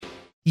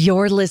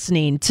You're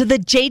listening to the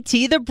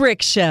JT the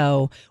Brick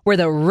Show, where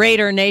the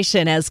Raider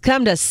Nation has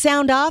come to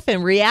sound off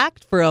and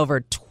react for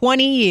over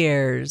 20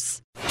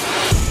 years.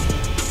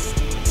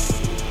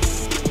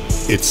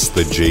 It's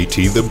the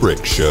JT the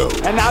Brick Show.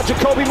 And now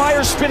Jacoby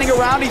Myers spinning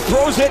around. He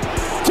throws it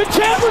to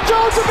Chandler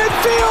Jones in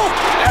midfield.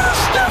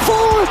 And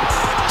forward.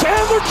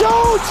 Chandler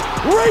Jones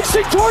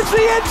racing towards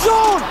the end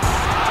zone.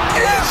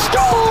 He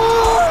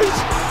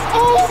scores!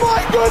 Oh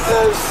my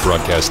goodness!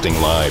 Broadcasting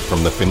live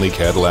from the Finley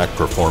Cadillac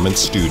Performance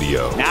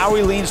Studio. Now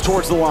he leans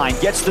towards the line,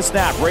 gets the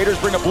snap. Raiders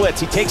bring a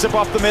blitz. He takes it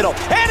off the middle,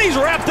 and he's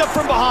wrapped up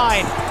from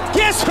behind.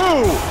 Guess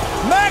who?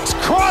 Max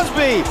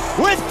Crosby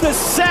with the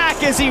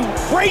sack as he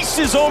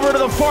races over to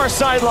the far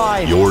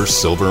sideline. Your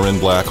silver and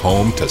black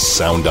home to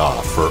sound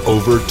off for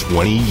over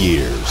 20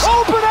 years.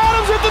 Open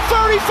Adams at the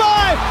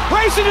 35,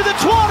 racing to the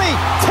 20,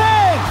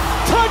 10,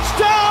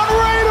 touchdown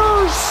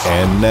Raiders!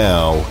 And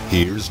now,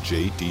 here's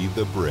JT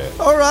the Brick.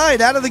 All right,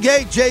 out of the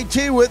gate,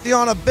 JT with you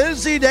on a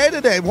busy day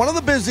today. One of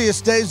the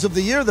busiest days of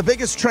the year, the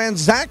biggest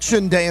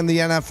transaction day in the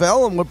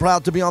NFL, and we're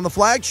proud to be on the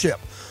flagship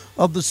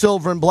of the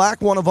Silver and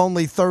Black, one of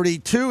only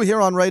 32 here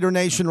on Raider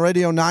Nation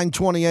Radio,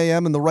 920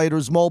 a.m. and the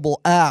Raiders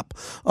mobile app.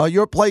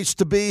 Your place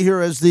to be here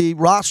as the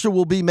roster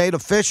will be made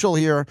official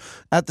here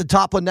at the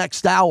top of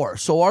next hour.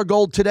 So our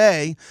goal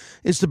today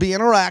is to be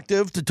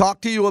interactive, to talk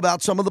to you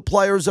about some of the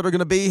players that are going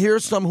to be here,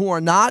 some who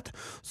are not,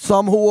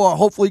 some who are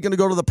hopefully going to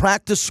go to the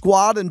practice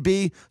squad and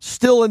be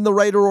still in the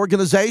Raider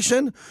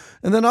organization,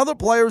 and then other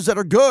players that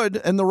are good,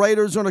 and the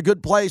Raiders are in a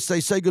good place. They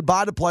say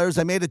goodbye to players.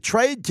 They made a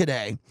trade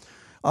today.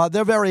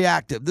 They're very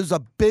active. This is a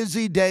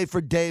busy day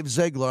for Dave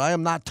Ziegler. I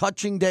am not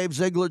touching Dave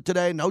Ziegler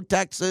today. No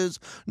texts.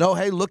 No,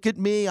 hey, look at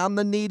me. I'm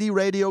the needy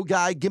radio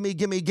guy. Gimme,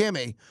 gimme,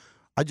 gimme.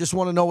 I just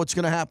want to know what's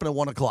going to happen at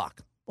 1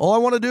 o'clock. All I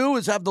want to do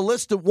is have the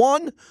list at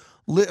 1,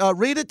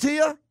 read it to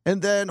you,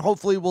 and then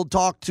hopefully we'll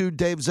talk to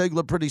Dave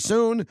Ziegler pretty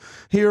soon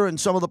here and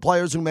some of the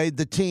players who made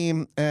the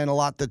team and a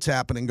lot that's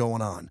happening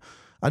going on.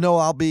 I know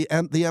I'll be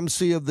the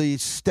MC of the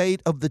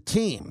State of the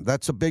Team.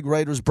 That's a big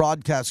Raiders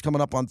broadcast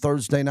coming up on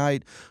Thursday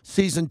night.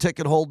 Season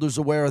ticket holders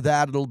aware of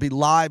that. It'll be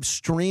live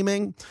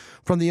streaming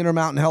from the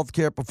Intermountain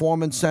Healthcare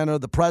Performance Center.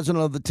 The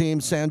president of the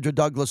team, Sandra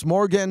Douglas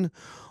Morgan,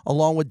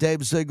 along with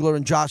Dave Ziegler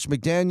and Josh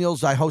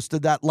McDaniels. I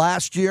hosted that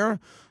last year.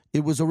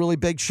 It was a really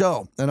big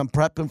show, and I'm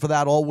prepping for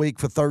that all week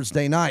for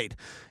Thursday night.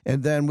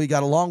 And then we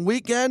got a long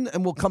weekend,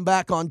 and we'll come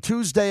back on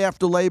Tuesday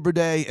after Labor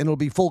Day, and it'll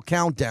be full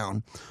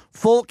countdown.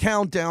 Full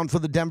countdown for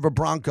the Denver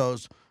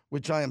Broncos,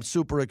 which I am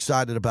super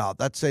excited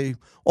about.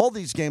 All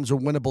these games are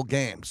winnable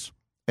games,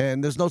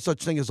 and there's no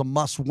such thing as a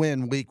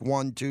must-win week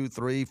 1, 2,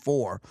 3,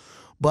 4.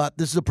 But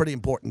this is a pretty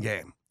important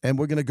game, and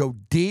we're going to go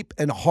deep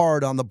and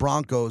hard on the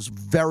Broncos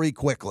very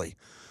quickly.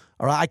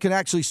 All right, I can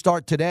actually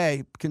start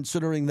today,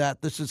 considering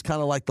that this is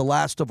kind of like the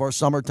last of our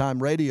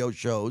summertime radio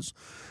shows,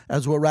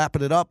 as we're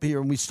wrapping it up here,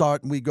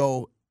 and we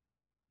go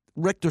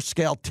Richter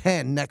scale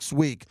 10 next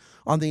week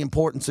on the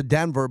importance of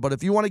Denver. But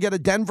if you want to get a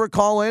Denver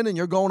call in and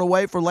you're going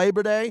away for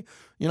Labor Day,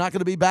 you're not going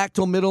to be back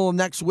till middle of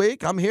next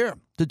week, I'm here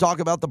to talk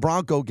about the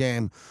Bronco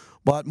game,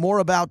 but more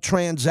about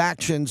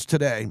transactions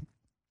today,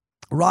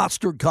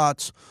 roster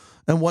cuts,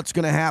 and what's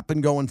going to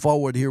happen going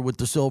forward here with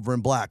the Silver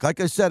and Black.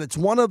 Like I said, it's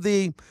one of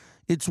the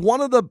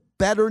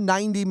better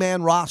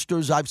 90-man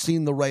rosters I've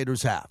seen the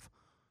Raiders have.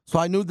 So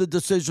I knew the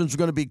decisions were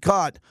going to be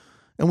cut.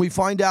 And we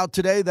find out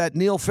today that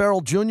Neil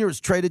Farrell Jr.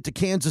 is traded to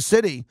Kansas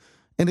City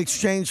in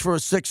exchange for a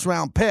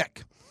 6th-round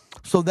pick.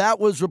 So that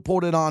was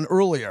reported on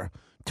earlier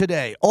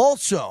today.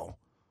 Also,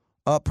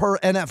 per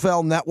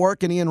NFL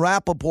Network and Ian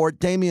Rappaport,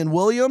 Damian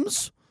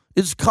Williams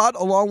is cut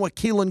along with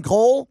Keelan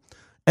Cole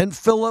and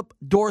Philip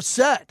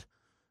Dorsett.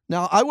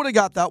 Now, I would have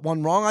got that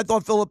one wrong. I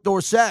thought Philip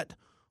Dorsett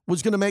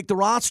was going to make the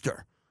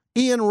roster.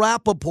 Ian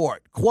Rappaport,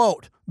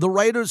 quote, the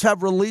Raiders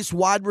have released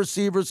wide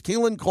receivers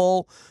Keelan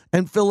Cole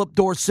and Philip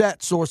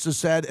Dorsett, sources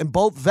said, and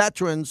both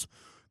veterans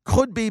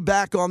could be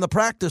back on the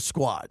practice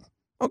squad.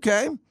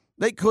 Okay,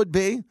 they could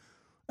be.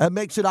 That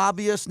makes it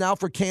obvious now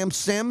for Cam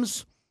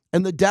Sims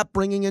and the depth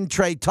bringing in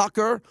Trey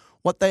Tucker,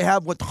 what they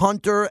have with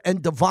Hunter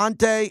and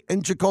Devontae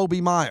and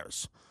Jacoby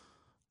Myers.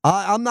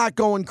 I'm not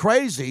going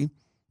crazy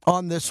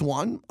on this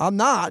one. I'm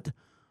not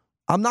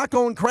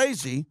going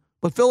crazy.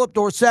 But Philip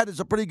Dorsett is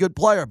a pretty good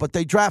player, but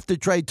they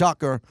drafted Trey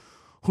Tucker,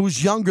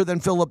 who's younger than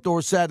Philip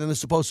Dorsett and is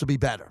supposed to be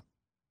better.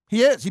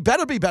 He is. He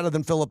better be better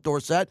than Philip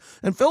Dorsett,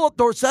 and Philip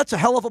Dorsett's a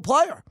hell of a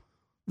player.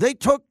 They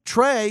took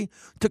Trey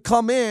to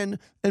come in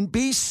and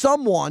be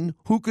someone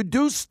who could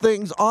do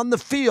things on the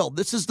field.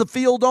 This is the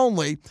field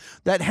only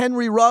that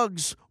Henry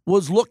Ruggs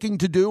was looking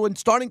to do and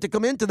starting to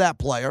come into that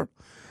player.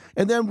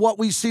 And then what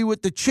we see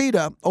with the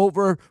Cheetah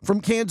over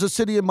from Kansas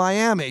City and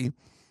Miami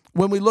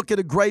when we look at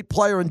a great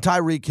player in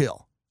Tyreek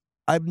Hill.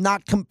 I'm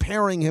not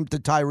comparing him to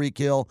Tyreek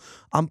Hill.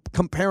 I'm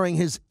comparing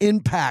his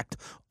impact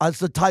as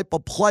the type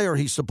of player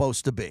he's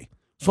supposed to be.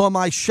 So am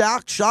I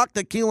shocked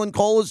that Keelan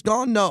Cole is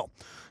gone? No.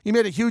 He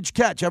made a huge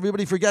catch.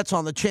 Everybody forgets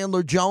on the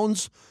Chandler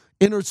Jones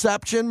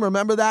interception.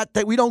 Remember that?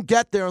 We don't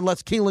get there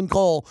unless Keelan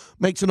Cole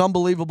makes an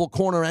unbelievable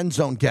corner end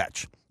zone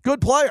catch.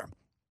 Good player.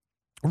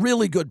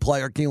 Really good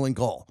player, Keelan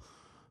Cole.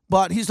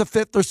 but he's a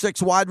fifth or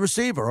sixth wide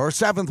receiver or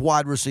seventh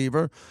wide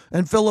receiver.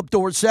 And Philip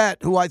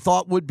Dorsett, who I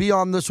thought would be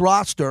on this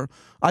roster,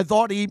 I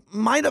thought he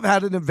might have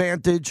had an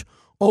advantage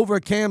over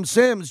Cam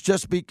Sims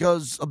just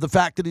because of the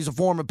fact that he's a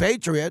former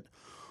Patriot.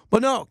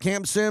 But no,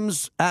 Cam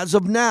Sims, as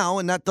of now,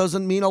 and that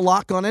doesn't mean a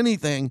lock on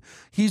anything,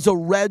 he's a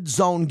red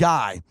zone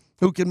guy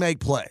who can make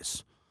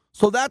plays.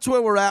 So that's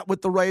where we're at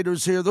with the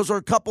Raiders here. Those are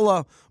a couple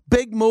of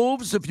big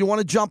moves. If you want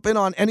to jump in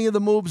on any of the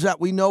moves that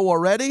we know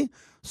already,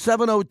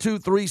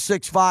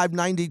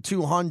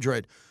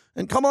 702-365-9200.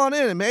 And come on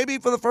in, and maybe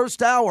for the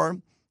first hour,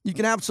 you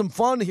can have some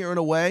fun here in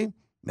a way.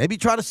 Maybe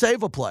try to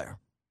save a player,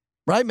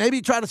 right? Maybe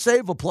try to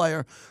save a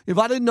player. If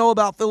I didn't know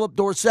about Philip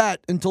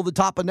Dorsett until the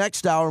top of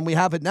next hour, and we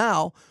have it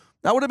now,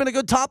 that would have been a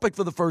good topic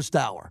for the first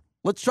hour.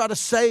 Let's try to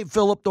save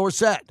Philip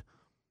Dorsett.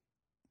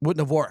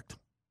 Wouldn't have worked.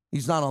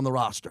 He's not on the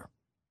roster.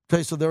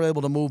 Okay, so they're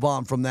able to move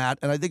on from that.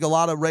 And I think a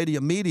lot of radio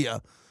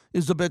media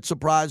is a bit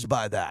surprised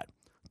by that.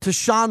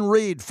 Tashawn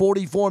Reed,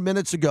 44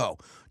 minutes ago.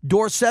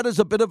 Dorsett is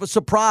a bit of a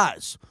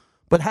surprise,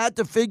 but had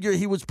to figure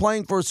he was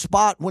playing for a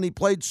spot when he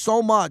played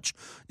so much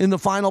in the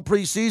final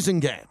preseason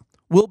game.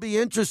 Will be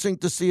interesting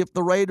to see if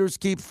the Raiders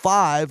keep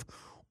 5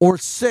 or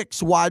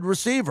 6 wide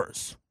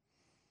receivers.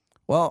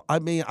 Well, I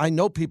mean, I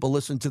know people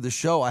listen to the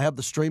show. I have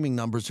the streaming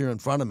numbers here in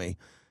front of me.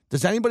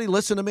 Does anybody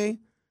listen to me?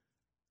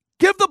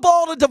 Give the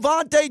ball to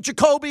Devontae,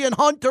 Jacoby, and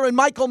Hunter, and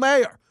Michael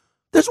Mayer.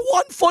 There's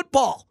one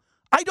football.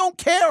 I don't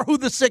care who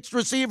the sixth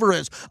receiver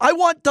is. I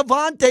want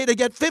Devontae to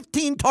get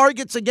 15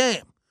 targets a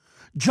game.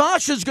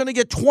 Josh is going to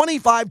get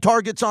 25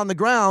 targets on the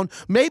ground,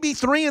 maybe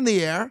 3 in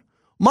the air.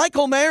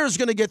 Michael Mayer is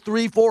going to get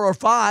 3, 4, or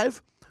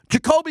 5.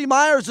 Jacoby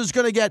Myers is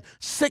going to get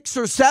 6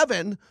 or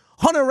 7.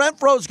 Hunter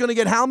Renfrow is going to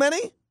get how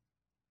many?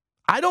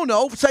 I don't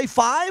know, say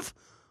 5?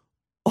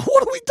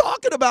 What are we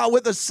talking about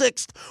with a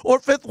 6th or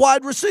 5th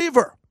wide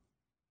receiver?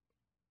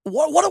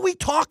 What are we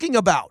talking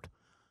about?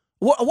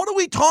 What are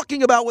we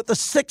talking about with the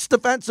 6th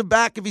defensive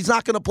back if he's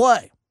not going to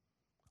play?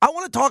 I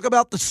want to talk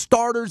about the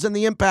starters and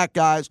the impact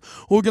guys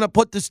who are going to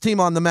put this team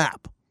on the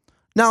map.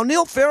 Now,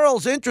 Neil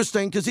Farrell's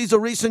interesting because he's a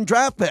recent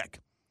draft pick.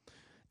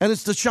 And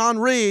it's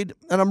Tashawn Reed,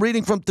 and I'm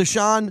reading from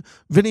Tashawn,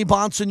 Vinny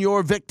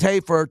Bonsignor, Vic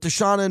Tafer,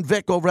 Tashawn and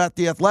Vic over at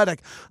The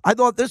Athletic. I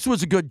thought this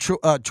was a good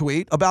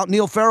tweet about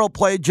Neil Farrell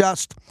played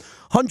just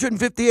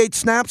 158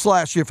 snaps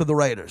last year for the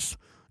Raiders.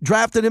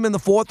 Drafted him in the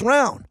 4th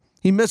round.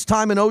 He missed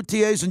time in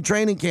OTAs and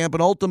training camp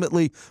and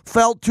ultimately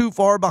fell too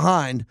far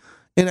behind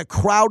in a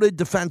crowded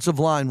defensive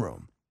line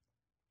room.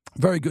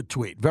 Very good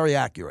tweet. Very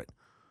accurate.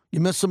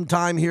 You missed some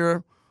time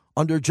here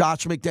under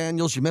Josh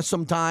McDaniels. You missed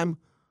some time.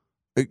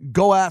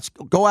 Go ask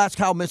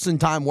how missing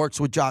time works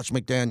with Josh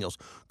McDaniels.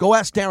 Go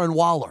ask Darren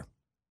Waller.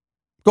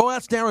 Go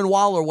ask Darren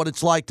Waller what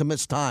it's like to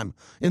miss time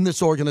in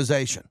this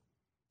organization.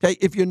 Okay,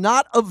 if you're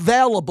not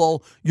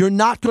available, you're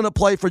not going to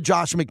play for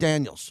Josh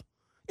McDaniels.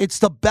 It's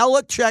the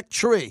Belichick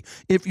tree.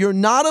 If you're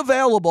not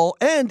available,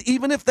 and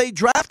even if they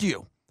draft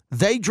you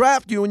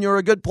and you're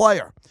a good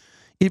player.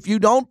 If you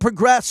don't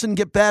progress and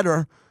get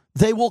better,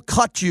 they will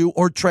cut you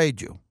or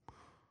trade you.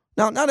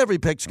 Now, not every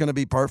pick's going to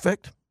be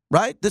perfect,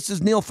 right? This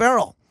is Neil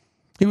Farrell.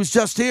 He was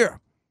just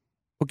here.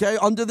 Okay,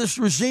 under this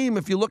regime,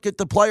 if you look at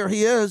the player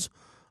he is,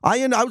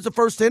 I was the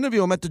first to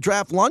interview him at the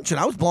draft lunch,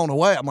 and I was blown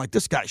away. I'm like,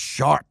 this guy's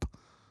sharp.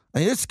 I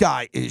mean, this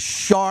guy is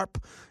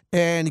sharp.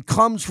 And he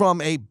comes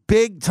from a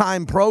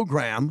big-time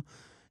program,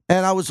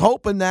 and I was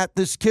hoping that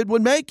this kid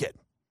would make it.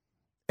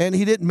 And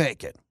he didn't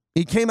make it.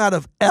 He came out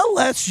of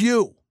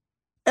LSU,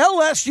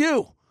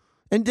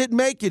 and didn't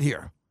make it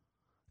here.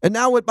 And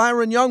now with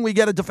Byron Young, we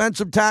get a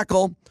defensive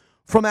tackle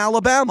from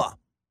Alabama.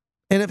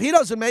 And if he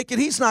doesn't make it,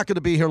 he's not going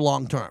to be here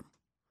long-term.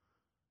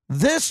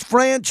 This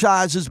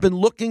franchise has been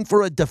looking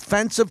for a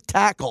defensive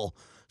tackle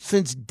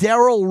since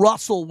Darrell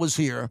Russell was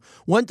here,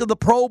 went to the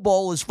Pro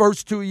Bowl his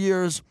first 2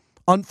 years,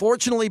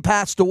 unfortunately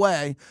passed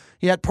away.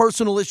 He had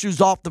personal issues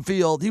off the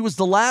field. He was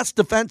the last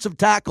defensive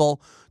tackle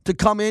to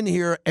come in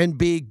here and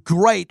be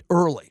great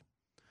early.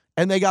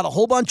 And they got a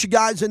whole bunch of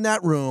guys in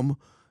that room,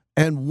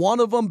 and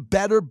one of them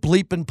better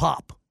bleep and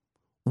pop.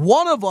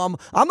 One of them,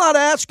 I'm not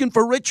asking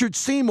for Richard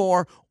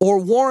Seymour or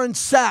Warren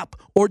Sapp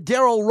or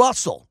Darrell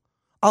Russell.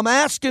 I'm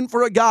asking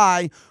for a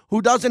guy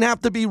who doesn't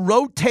have to be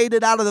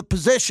rotated out of the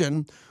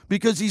position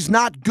because he's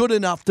not good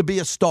enough to be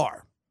a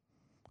star.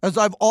 As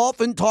I've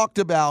often talked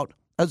about,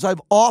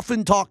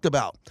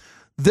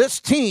 this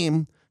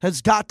team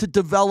has got to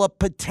develop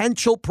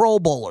potential Pro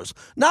Bowlers.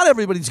 Not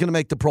everybody's going to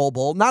make the Pro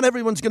Bowl. Not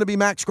everyone's going to be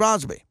Max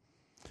Crosby.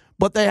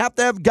 But they have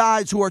to have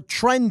guys who are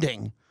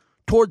trending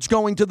towards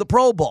going to the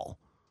Pro Bowl.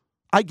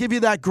 I give you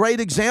that great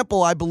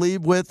example, I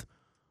believe, with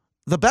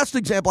the best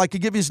example I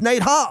could give you is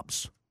Nate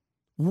Hobbs.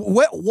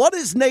 What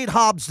is Nate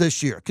Hobbs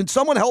this year? Can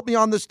someone help me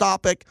on this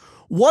topic?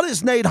 What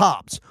is Nate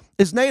Hobbs?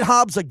 Is Nate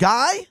Hobbs a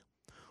guy?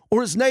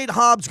 Or is Nate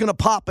Hobbs going to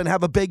pop and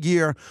have a big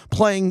year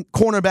playing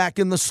cornerback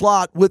in the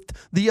slot with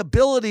the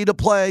ability to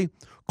play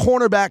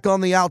cornerback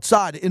on the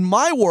outside? In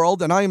my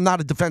world, and I am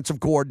not a defensive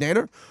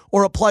coordinator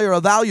or a player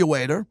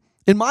evaluator,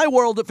 in my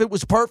world, if it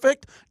was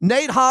perfect,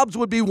 Nate Hobbs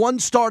would be one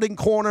starting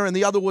corner and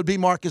the other would be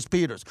Marcus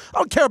Peters. I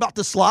don't care about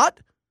the slot.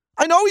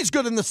 I know he's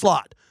good in the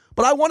slot.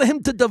 But I want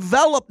him to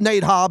develop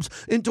Nate Hobbs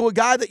into a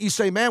guy that you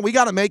say, man, we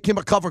got to make him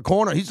a cover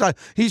corner. He's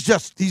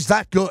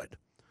that good.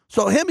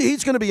 So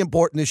he's going to be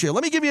important this year.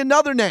 Let me give you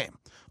another name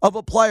of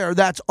a player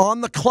that's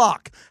on the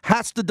clock,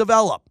 has to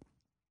develop.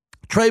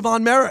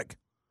 Trayvon Merrick,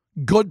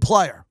 good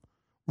player,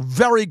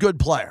 very good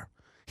player.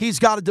 He's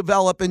got to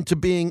develop into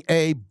being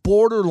a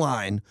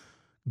borderline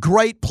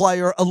great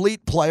player,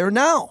 elite player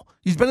now.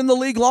 He's been in the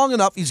league long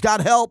enough. He's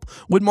got help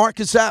with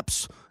Marcus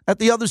Epps at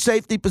the other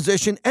safety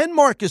position and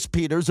Marcus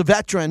Peters, a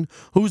veteran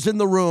who's in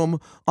the room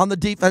on the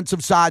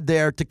defensive side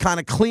there to kind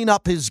of clean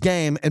up his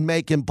game and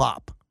make him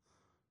pop.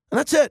 And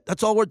that's it.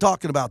 That's all we're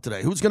talking about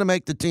today. Who's going to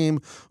make the team?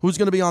 Who's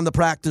going to be on the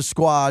practice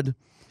squad?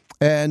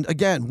 And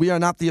again, we are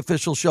not the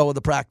official show of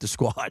the practice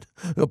squad.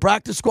 The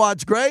practice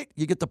squad's great.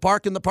 You get to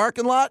park in the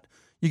parking lot.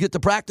 You get to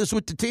practice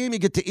with the team. You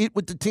get to eat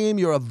with the team.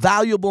 You're a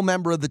valuable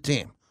member of the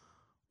team.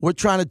 We're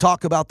trying to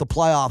talk about the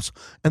playoffs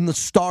and the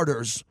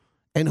starters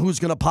and who's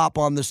going to pop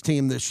on this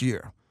team this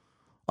year.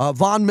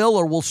 Von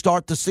Miller will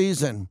start the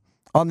season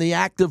on the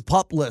active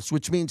PUP list,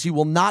 which means he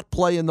will not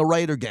play in the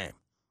Raider game.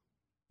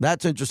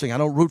 That's interesting. I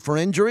don't root for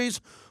injuries,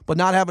 but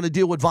not having to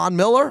deal with Von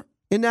Miller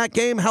in that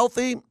game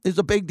healthy is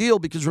a big deal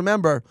because,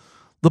 remember,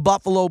 the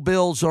Buffalo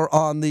Bills are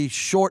on the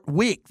short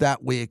week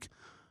that week.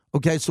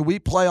 Okay, so we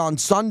play on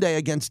Sunday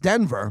against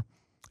Denver,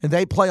 and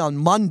they play on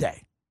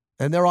Monday,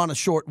 and they're on a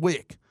short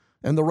week.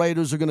 And the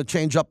Raiders are going to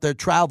change up their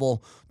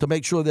travel to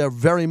make sure they're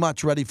very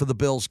much ready for the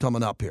Bills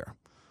coming up here.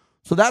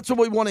 So that's what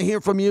we want to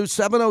hear from you,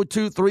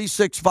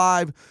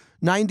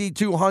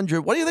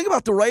 702-365-9200. What do you think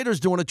about the Raiders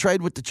doing a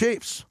trade with the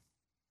Chiefs?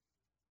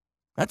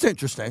 That's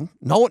interesting.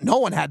 No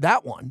one had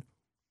that one.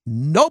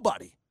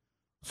 Nobody.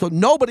 So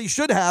nobody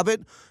should have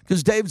it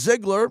because Dave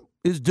Ziegler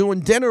is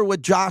doing dinner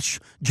with Josh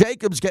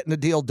Jacobs getting a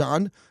deal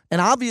done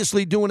and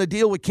obviously doing a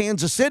deal with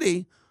Kansas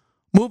City,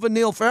 moving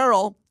Neil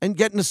Farrell and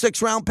getting a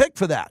 6th-round pick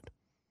for that.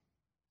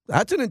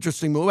 That's an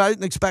interesting move. I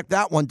didn't expect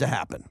that one to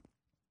happen.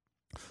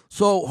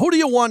 So who do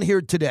you want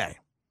here today?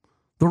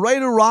 The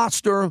Raider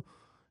roster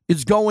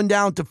is going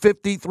down to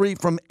 53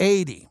 from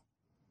 80.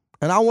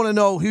 And I want to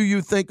know who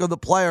you think are the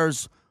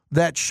players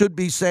that should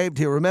be saved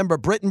here. Remember,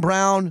 Britton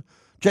Brown,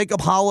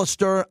 Jacob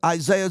Hollister,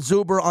 Isaiah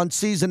Zuber on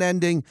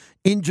season-ending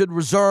injured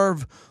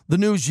reserve. The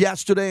news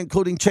yesterday,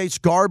 including Chase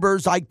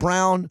Garbers, Ike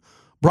Brown,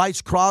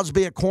 Bryce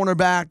Crosby at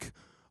cornerback,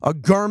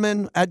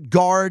 Gurman at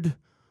guard,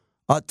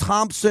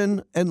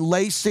 Thompson and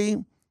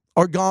Lacey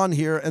are gone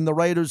here, and the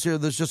Raiders here,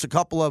 there's just a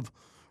couple of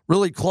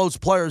really close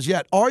players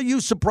yet. Are you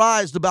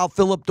surprised about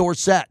Philip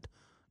Dorsett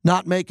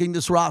not making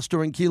this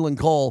roster and Keelan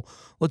Cole?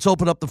 Let's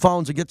open up the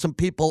phones and get some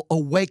people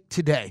awake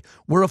today.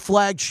 We're a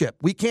flagship.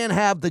 We can't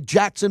have the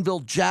Jacksonville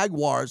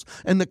Jaguars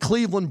and the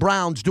Cleveland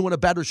Browns doing a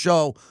better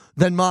show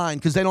than mine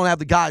because they don't have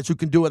the guys who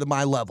can do it at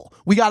my level.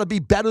 We got to be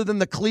better than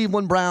the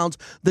Cleveland Browns,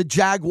 the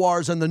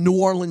Jaguars, and the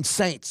New Orleans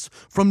Saints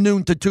from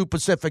noon to 2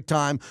 Pacific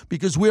time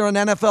because we're an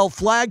NFL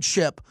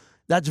flagship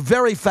that's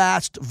very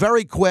fast,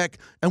 very quick,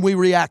 and we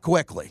react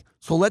quickly.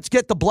 So let's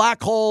get the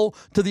black hole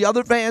to the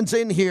other fans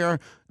in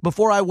here.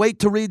 Before I wait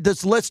to read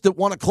this list at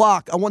 1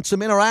 o'clock, I want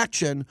some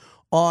interaction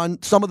on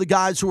some of the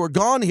guys who are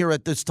gone here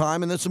at this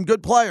time, and there's some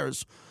good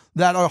players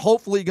that are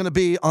hopefully going to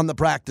be on the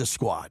practice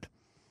squad.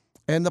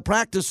 And the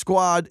practice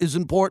squad is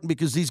important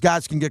because these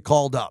guys can get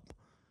called up.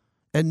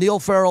 And Neil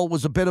Farrell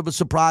was a bit of a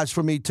surprise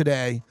for me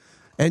today.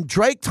 And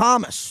Drake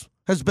Thomas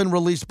has been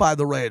released by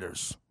the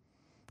Raiders.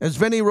 As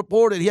Vinny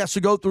reported, he has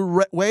to go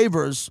through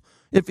waivers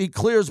if he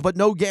clears, but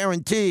no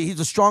guarantee. He's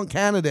a strong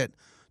candidate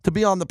to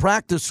be on the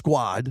practice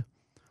squad.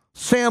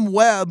 Sam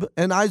Webb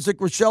and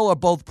Isaac Rochelle are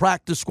both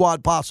practice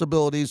squad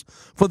possibilities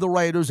for the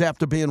Raiders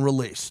after being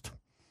released.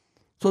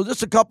 So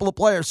just a couple of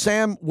players.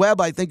 Sam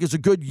Webb, I think, is a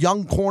good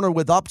young corner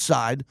with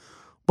upside.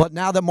 But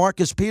now that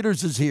Marcus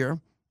Peters is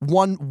here,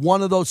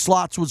 one of those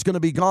slots was going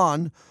to be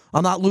gone.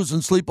 I'm not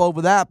losing sleep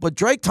over that. But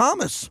Drake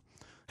Thomas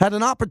had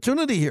an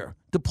opportunity here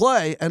to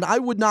play, and I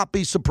would not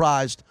be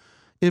surprised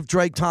if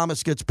Drake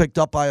Thomas gets picked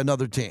up by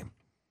another team.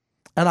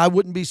 And I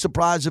wouldn't be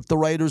surprised if the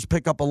Raiders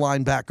pick up a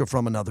linebacker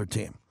from another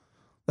team.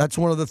 That's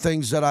one of the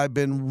things that I've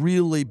been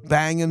really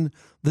banging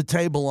the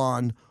table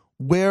on.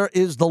 Where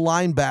is the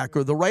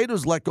linebacker? The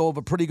Raiders let go of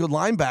a pretty good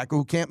linebacker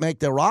who can't make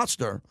their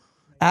roster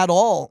at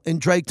all in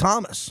Drake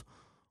Thomas.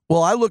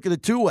 Well, I look at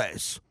it two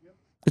ways.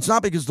 It's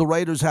not because the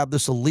Raiders have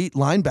this elite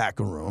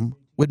linebacker room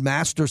with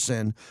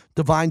Masterson,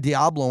 Divine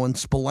Diablo, and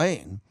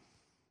Spillane.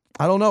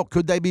 I don't know.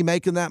 Could they be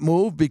making that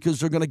move because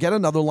they're going to get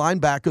another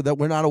linebacker that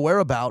we're not aware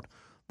about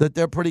that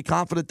they're pretty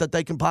confident that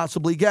they can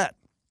possibly get?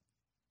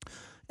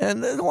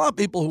 And there's a lot of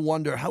people who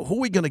wonder, who are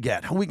we going to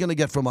get? Who are we going to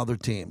get from other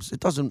teams? It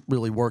doesn't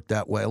really work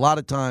that way. A lot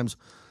of times,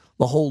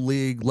 the whole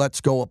league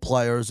lets go of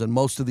players, and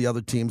most of the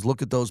other teams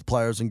look at those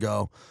players and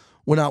go,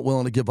 we're not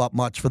willing to give up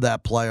much for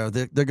that player.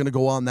 They're going to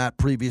go on that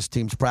previous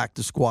team's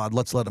practice squad.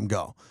 Let's let them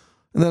go.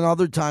 And then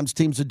other times,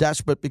 teams are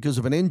desperate because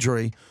of an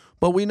injury,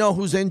 but we know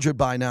who's injured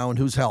by now and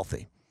who's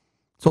healthy.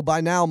 So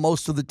by now,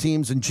 most of the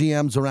teams and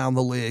GMs around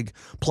the league,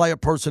 player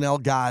personnel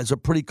guys, are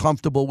pretty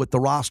comfortable with the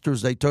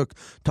rosters they took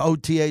to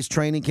OTA's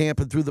training camp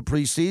and through the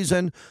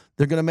preseason.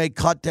 They're going to make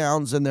cut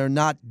downs, and they're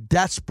not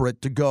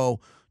desperate to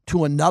go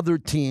to another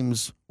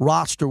team's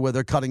roster where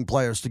they're cutting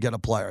players to get a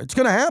player. It's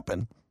going to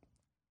happen.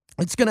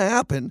 It's going to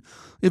happen.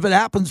 If it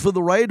happens for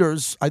the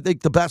Raiders, I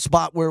think the best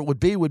spot where it would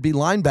be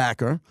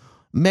linebacker,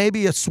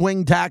 maybe a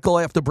swing tackle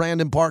after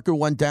Brandon Parker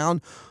went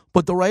down.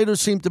 But the Raiders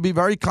seem to be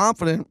very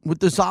confident with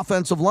this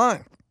offensive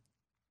line.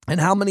 And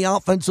how many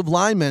offensive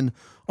linemen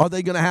are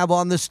they going to have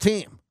on this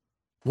team?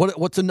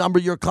 What's a number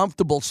you're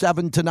comfortable?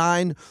 7 to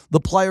 9,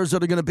 the players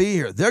that are going to be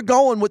here. They're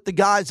going with the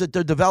guys that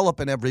they're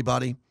developing,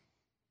 everybody.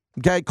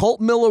 Okay,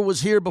 Colton Miller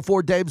was here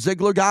before Dave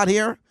Ziegler got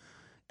here.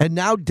 And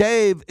now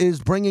Dave is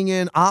bringing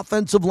in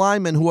offensive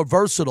linemen who are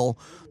versatile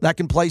that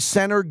can play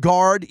center,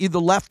 guard, either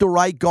left or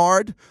right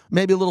guard,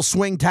 maybe a little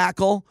swing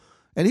tackle.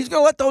 And he's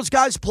going to let those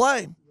guys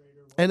play.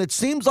 And it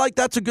seems like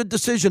that's a good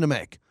decision to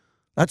make.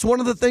 That's one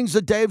of the things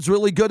that Dave's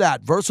really good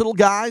at. Versatile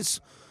guys.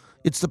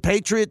 It's the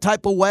Patriot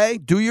type of way.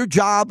 Do your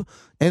job.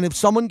 And if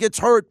someone gets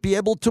hurt, be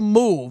able to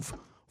move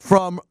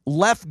from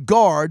left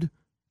guard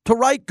to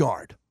right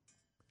guard.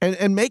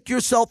 And make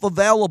yourself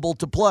available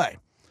to play.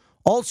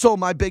 Also,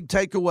 my big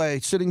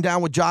takeaway, sitting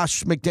down with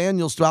Josh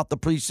McDaniels throughout the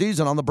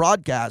preseason on the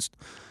broadcast,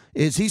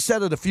 is he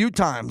said it a few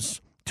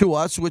times to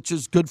us, which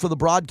is good for the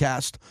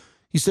broadcast.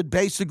 He said,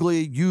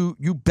 basically, you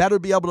better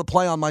be able to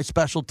play on my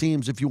special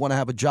teams if you want to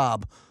have a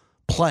job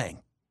playing.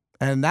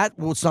 And that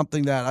was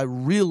something that I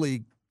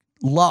really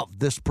loved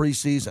this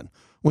preseason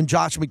when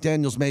Josh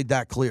McDaniels made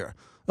that clear.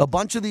 A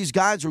bunch of these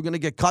guys who are going to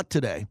get cut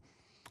today,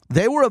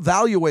 they were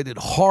evaluated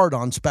hard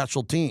on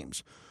special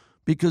teams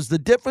because the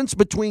difference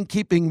between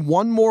keeping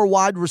one more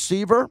wide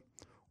receiver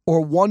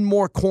or one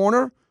more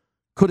corner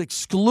could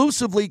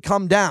exclusively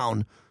come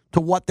down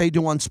to what they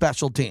do on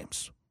special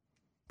teams.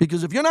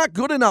 Because if you're not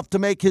good enough to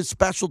make his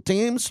special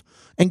teams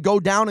and go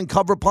down and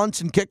cover punts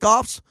and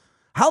kickoffs,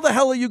 how the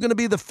hell are you going to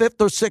be the 5th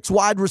or 6th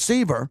wide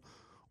receiver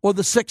or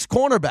the 6th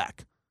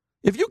cornerback?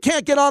 If you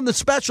can't get on the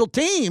special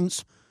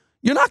teams,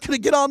 you're not going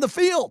to get on the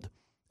field.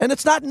 And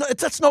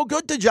that's no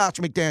good to Josh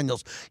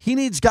McDaniels. He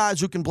needs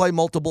guys who can play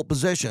multiple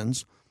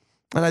positions,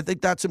 and I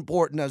think that's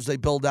important as they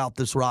build out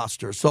this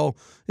roster. So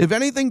if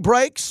anything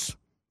breaks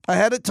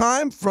ahead of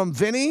time from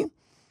Vinny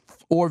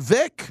or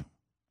Vic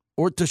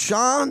or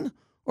Tashawn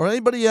or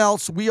anybody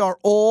else, we are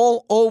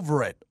all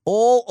over it.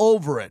 All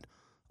over it.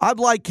 I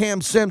like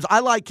Cam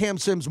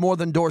Sims more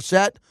than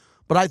Dorsett,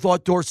 but I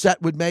thought Dorsett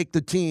would make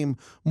the team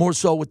more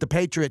so with the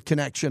Patriot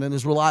connection and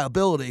his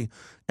reliability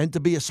and to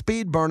be a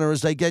speed burner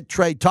as they get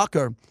Trey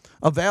Tucker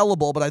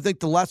available. But I think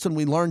the lesson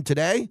we learned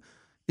today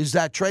is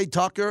that Trey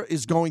Tucker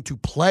is going to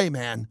play,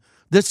 man.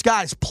 This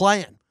guy's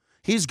playing.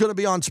 He's going to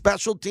be on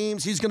special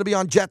teams. He's going to be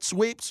on jet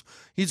sweeps.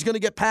 He's going to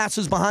get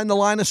passes behind the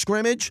line of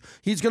scrimmage.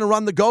 He's going to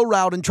run the go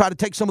route and try to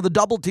take some of the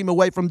double team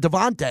away from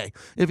Devontae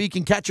if he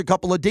can catch a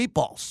couple of deep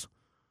balls.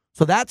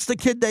 So that's the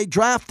kid they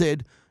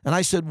drafted. And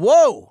I said,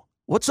 whoa,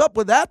 what's up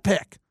with that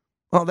pick?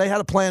 Well, they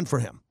had a plan for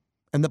him.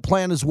 And the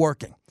plan is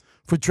working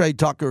for Trey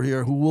Tucker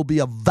here, who will be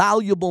a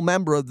valuable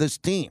member of this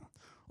team,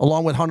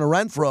 along with Hunter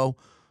Renfrow,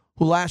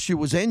 who last year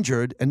was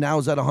injured and now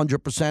is at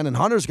 100%. And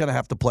Hunter's going to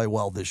have to play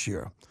well this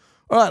year.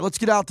 All right, let's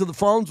get out to the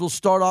phones. We'll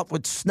start off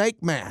with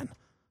Snake Man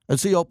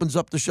as he opens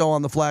up the show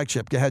on the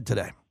flagship. Go ahead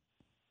today.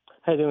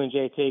 How you doing,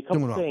 JT? A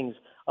couple things.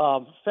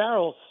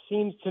 Farrell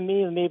seems to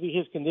me that maybe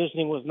his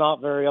conditioning was not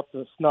very up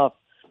to snuff.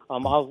 I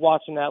was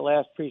watching that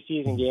last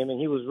preseason game, and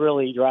he was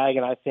really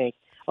dragging, I think.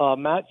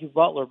 Matthew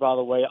Butler, by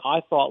the way,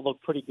 I thought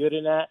looked pretty good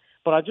in that.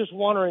 But I'm just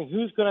wondering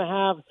who's going to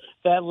have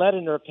that lead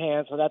in their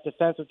pants or that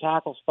defensive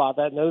tackle spot,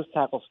 that nose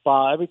tackle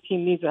spot. Every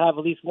team needs to have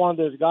at least one of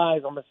those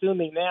guys. I'm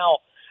assuming now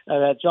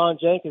that John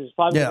Jenkins is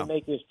probably going to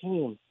make this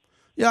team.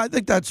 Yeah, I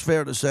think that's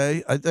fair to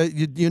say.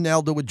 You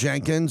nailed it with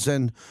Jenkins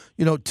and,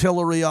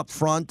 Tillery up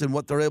front and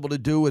what they're able to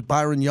do with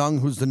Byron Young,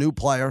 who's the new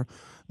player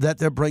that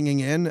they're bringing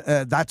in.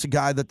 That's a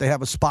guy that they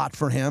have a spot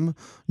for him,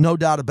 no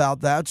doubt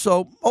about that.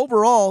 So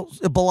overall,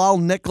 Bilal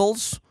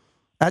Nichols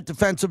at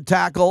defensive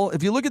tackle.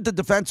 If you look at the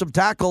defensive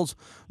tackles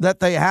that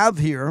they have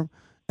here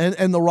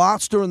and the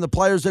roster and the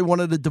players they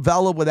wanted to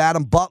develop with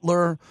Adam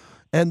Butler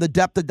and the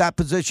depth at that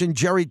position,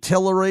 Jerry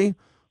Tillery,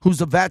 who's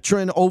a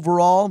veteran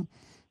overall,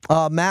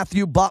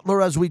 Matthew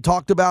Butler, as we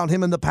talked about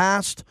him in the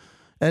past,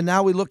 and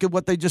now we look at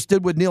what they just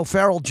did with Neil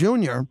Farrell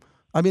Jr.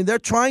 I mean, they're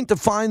trying to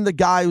find the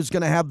guy who's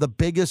going to have the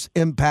biggest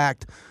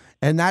impact,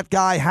 and that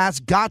guy has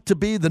got to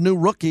be the new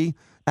rookie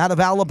out of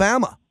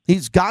Alabama.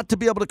 He's got to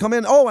be able to come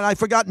in. Oh, and I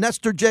forgot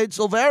Nestor Jade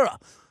Silvera.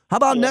 How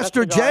about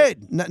Nestor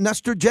Jade?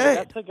 Nestor Jade. Yeah,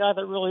 that's the guy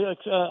that really,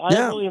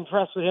 I'm really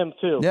impressed with him,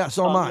 too. Yeah,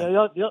 so am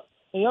I.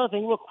 The other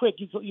thing, real quick,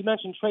 you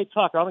mentioned Trey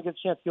Tucker. I don't get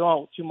a chance to go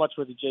on too much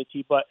with the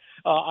JT, but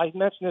I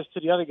mentioned this to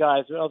the other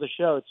guys on the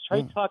show. It's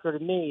Trey Tucker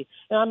to me,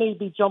 and I may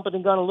be jumping the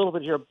gun a little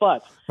bit here,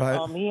 but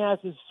he has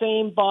the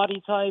same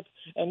body type,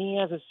 and he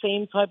has the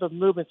same type of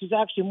movements. He's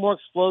actually more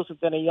explosive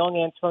than a young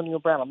Antonio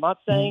Brown. I'm not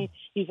saying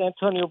he's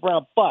Antonio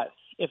Brown, but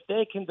if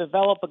they can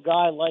develop a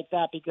guy like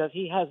that, because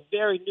he has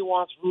very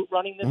nuanced route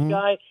running, this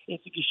guy,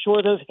 if you can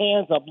shore those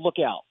hands up, look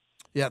out.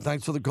 Yeah,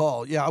 thanks for the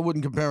call. Yeah, I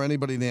wouldn't compare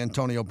anybody to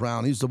Antonio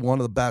Brown. He's one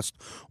of the best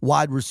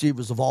wide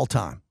receivers of all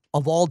time,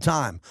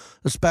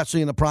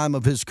 especially in the prime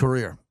of his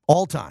career,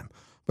 all time.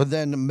 But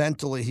then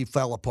mentally he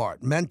fell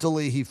apart.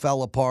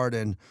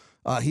 And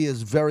he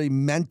is very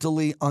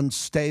mentally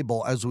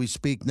unstable as we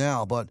speak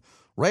now. But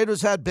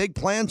Raiders had big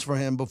plans for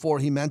him before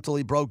he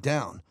mentally broke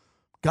down.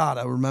 God,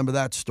 I remember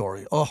that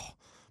story. Oh,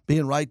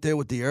 being right there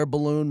with the air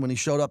balloon when he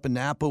showed up in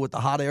Napa with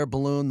the hot air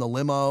balloon, the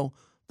limo,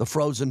 the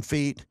frozen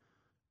feet.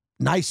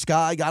 Nice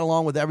guy, got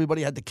along with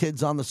everybody, had the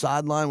kids on the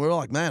sideline. We were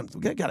like, man,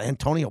 we got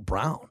Antonio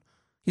Brown.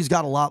 He's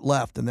got a lot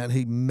left. And then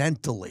he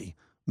mentally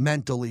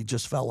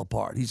just fell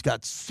apart. He's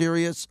got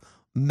serious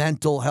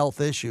mental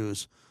health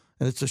issues.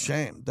 And it's a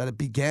shame that it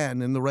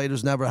began and the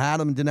Raiders never had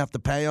him and didn't have to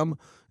pay him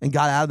and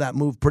got out of that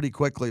move pretty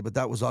quickly. But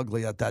that was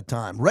ugly at that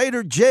time.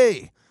 Raider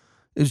G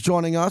is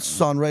joining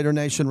us on Raider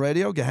Nation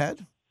Radio. Go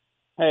ahead.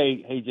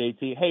 Hey,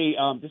 JT. Hey,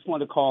 just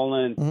wanted to call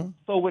in. Mm-hmm.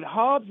 So with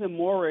Hobbs and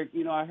Moorick,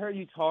 I heard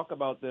you talk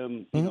about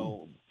them,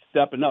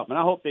 stepping up, and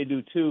I hope they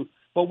do too.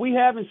 But we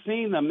haven't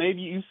seen them.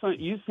 Maybe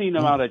you've seen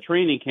them out at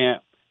training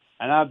camp,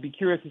 and I'd be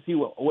curious to see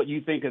what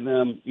you think of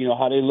them.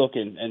 How they look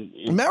in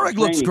Merrick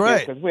looks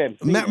great.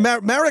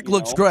 Merrick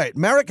looks great.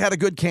 Merrick had a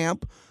good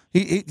camp.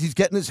 He's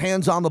getting his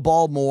hands on the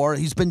ball more.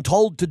 He's been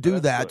told to do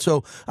that. Good.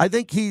 So I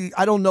think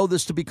I don't know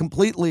this to be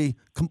completely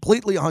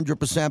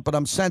 100%, but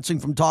I'm sensing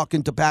from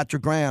talking to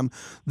Patrick Graham,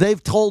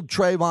 they've told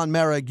Trayvon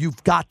Merrick,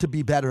 you've got to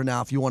be better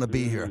now if you want to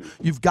be here.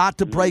 You've got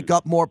to break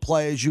up more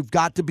plays. You've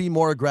got to be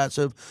more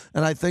aggressive.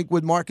 And I think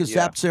with Marcus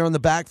Epps there in the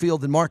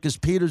backfield and Marcus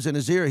Peters in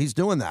his ear, he's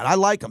doing that. I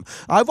like him.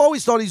 I've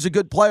always thought he's a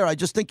good player. I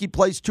just think he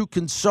plays too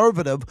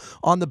conservative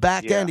on the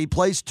back end. He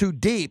plays too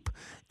deep.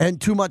 And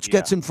too much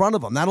gets in front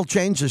of them. That'll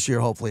change this year.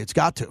 Hopefully, it's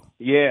got to.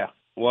 Yeah.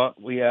 Well,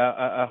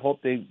 I hope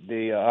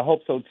I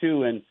hope so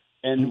too.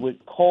 And with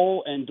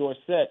Cole and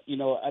Dorsett,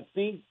 I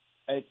think,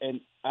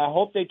 and I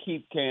hope they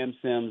keep Cam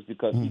Sims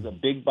because he's a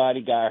big body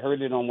guy. I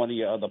heard it on one of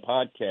your other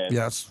podcasts.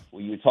 Yes.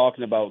 Where you were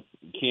talking about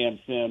Cam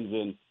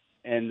Sims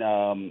and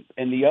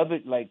the other,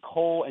 like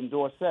Cole and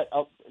Dorsett.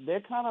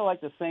 They're kind of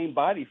like the same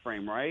body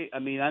frame, right? I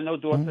mean, I know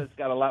Dorsett's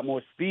got a lot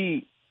more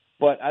speed.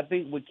 But I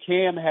think with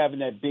Cam having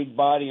that big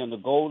body on the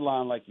goal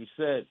line, like you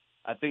said,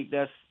 I think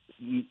that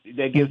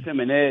gives him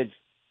an edge.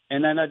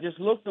 And then I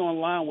just looked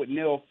online with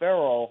Neil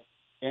Farrell,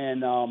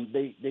 and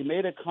they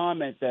made a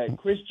comment that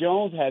Chris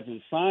Jones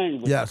hasn't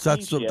signed with the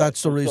Chiefs yet.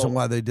 That's the reason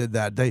why they did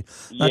that.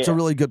 That's a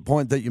really good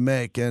point that you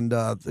make. And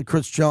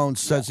Chris Jones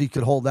says he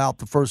could hold out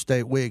the first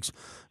 8 weeks.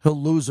 He'll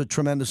lose a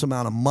tremendous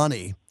amount of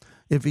money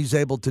if he's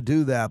able to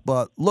do that.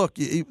 But look,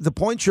 the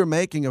points you're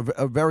making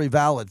are very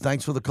valid.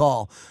 Thanks for the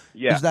call.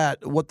 Yeah. Is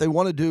that what they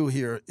want to do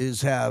here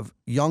is have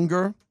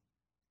younger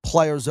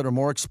players that are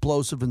more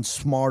explosive and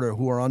smarter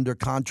who are under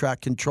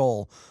contract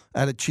control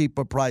at a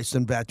cheaper price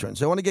than veterans.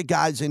 They want to get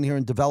guys in here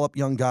and develop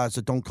young guys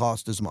that don't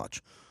cost as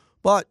much.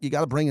 But you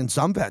got to bring in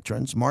some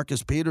veterans.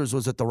 Marcus Peters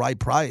was at the right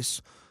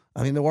price.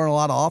 I mean, there weren't a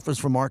lot of offers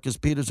for Marcus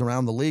Peters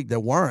around the league. There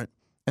weren't.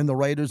 And the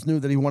Raiders knew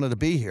that he wanted to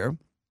be here.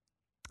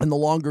 And the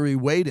longer he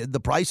waited, the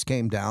price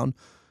came down,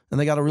 and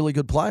they got a really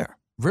good player.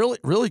 Really,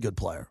 really good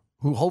player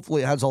who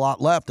hopefully has a lot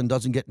left and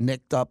doesn't get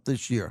nicked up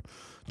this year.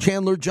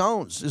 Chandler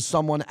Jones is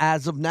someone,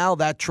 as of now,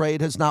 that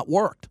trade has not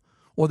worked.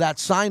 Or that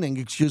signing,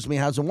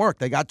 hasn't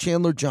worked. They got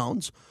Chandler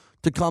Jones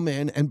to come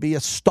in and be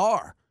a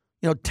star.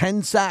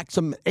 10 sacks,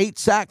 8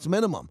 sacks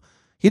minimum.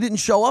 He didn't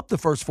show up the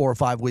first 4 or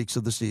 5 weeks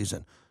of the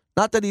season.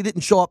 Not that he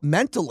didn't show up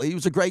mentally. He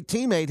was a great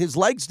teammate. His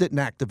legs didn't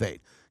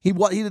activate. He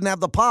didn't have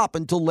the pop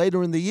until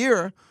later in the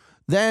year.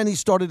 Then he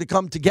started to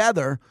come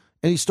together,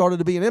 and he started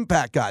to be an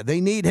impact guy. They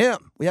need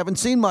him. We haven't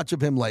seen much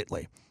of him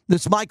lately.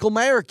 This Michael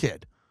Mayer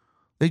kid,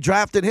 they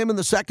drafted him in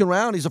the second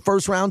round. He's a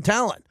first-round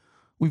talent.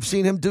 We've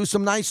seen him do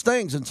some nice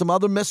things and some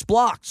other missed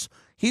blocks.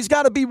 He's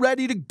got to be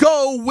ready to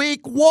go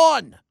week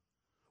 1.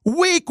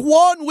 Week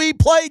 1, we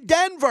play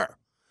Denver.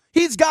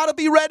 He's got to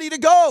be ready to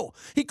go.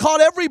 He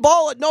caught every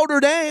ball at Notre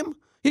Dame.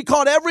 He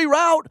caught every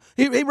route.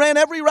 He ran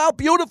every route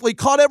beautifully,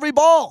 caught every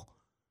ball.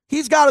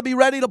 He's got to be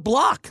ready to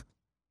block.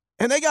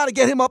 And they got to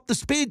get him up to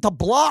speed to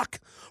block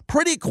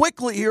pretty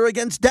quickly here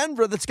against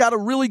Denver that's got a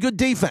really good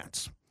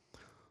defense.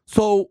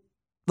 So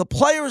the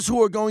players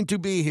who are going to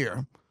be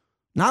here,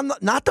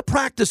 not the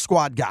practice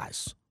squad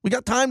guys. We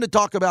got time to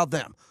talk about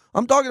them.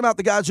 I'm talking about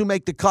the guys who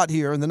make the cut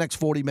here in the next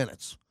 40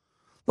 minutes.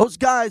 Those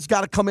guys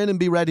got to come in and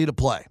be ready to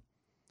play.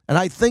 And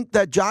I think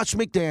that Josh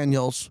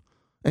McDaniels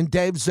and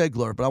Dave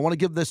Ziegler, but I want to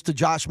give this to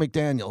Josh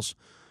McDaniels,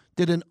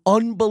 did an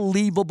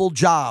unbelievable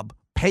job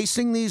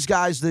pacing these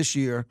guys this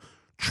year.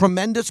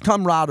 Tremendous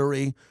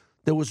camaraderie.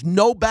 There was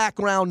no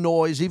background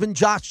noise, even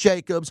Josh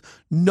Jacobs.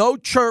 No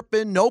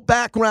chirping, no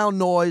background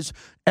noise.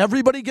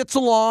 Everybody gets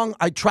along.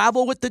 I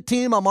travel with the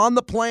team. I'm on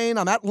the plane.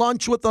 I'm at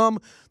lunch with them.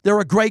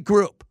 They're a great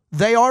group.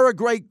 They are a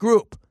great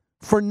group.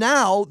 For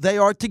now, they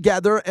are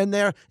together, and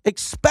they're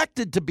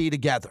expected to be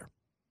together.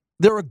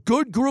 They're a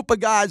good group of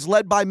guys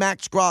led by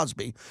Max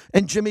Crosby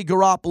and Jimmy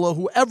Garoppolo,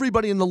 who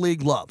everybody in the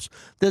league loves.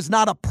 There's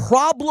not a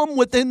problem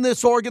within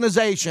this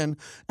organization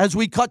as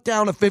we cut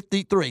down to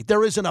 53.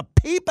 There isn't a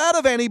peep out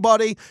of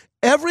anybody.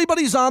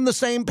 Everybody's on the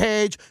same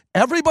page.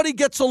 Everybody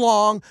gets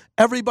along.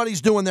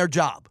 Everybody's doing their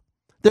job.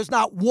 There's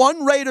not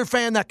one Raider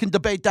fan that can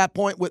debate that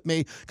point with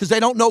me because they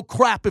don't know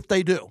crap if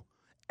they do.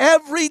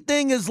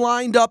 Everything is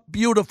lined up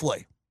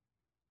beautifully.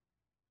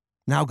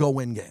 Now go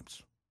win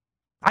games.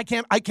 I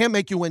can't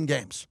make you win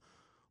games.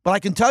 But I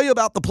can tell you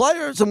about the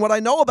players and what I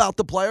know about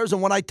the players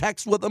and what I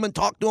text with them and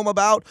talk to them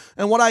about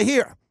and what I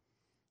hear.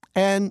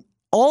 And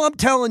all I'm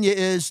telling you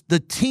is the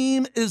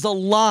team is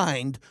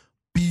aligned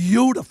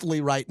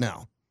beautifully right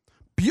now.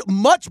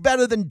 Much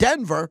better than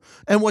Denver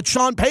and what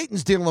Sean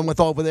Payton's dealing with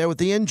over there with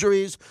the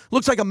injuries.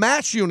 Looks like a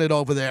mash unit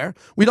over there.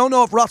 We don't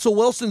know if Russell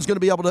Wilson's going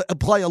to be able to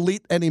play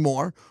elite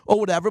anymore or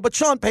whatever, but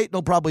Sean Payton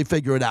will probably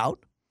figure it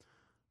out.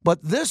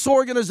 But this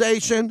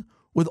organization,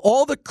 with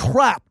all the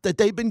crap that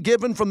they've been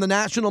given from the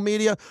national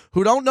media,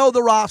 who don't know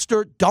the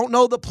roster, don't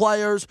know the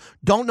players,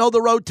 don't know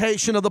the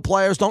rotation of the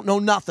players, don't know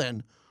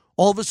nothing,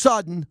 all of a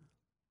sudden,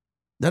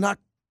 they're not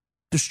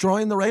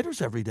destroying the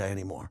Raiders every day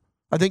anymore.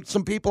 I think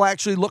some people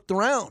actually looked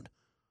around,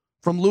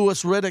 from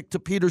Louis Riddick to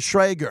Peter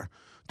Schrager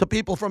to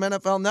people from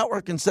NFL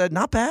Network, and said,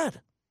 not bad.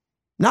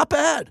 Not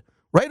bad.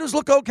 Raiders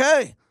look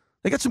okay.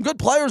 They got some good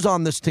players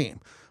on this team.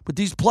 But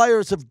these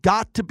players have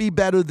got to be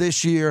better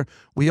this year.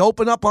 We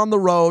open up on the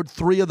road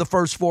 3 of the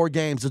first 4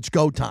 games. It's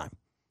go time.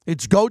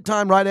 It's go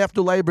time right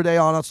after Labor Day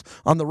on us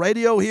on the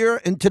radio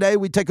here. And today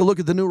we take a look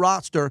at the new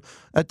roster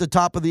at the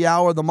top of the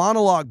hour. The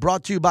monologue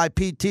brought to you by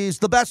PT's,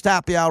 the best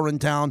happy hour in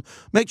town.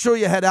 Make sure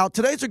you head out.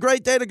 Today's a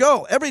great day to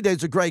go. Every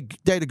day's a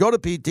great day to go to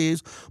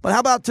PT's. But how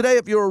about today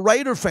if you're a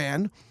Raider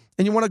fan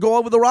and you want to go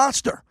over the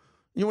roster?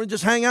 You want to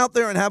just hang out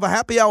there and have a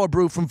happy hour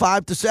brew from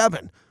 5 to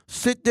 7.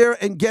 Sit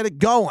there and get it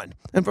going.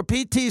 And for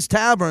PT's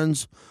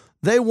Taverns,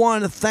 they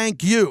want to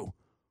thank you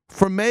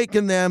for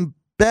making them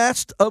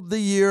best of the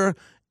year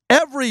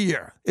every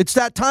year. It's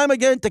that time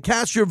again to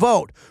cast your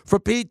vote for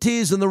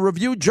PT's in the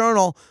Review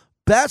Journal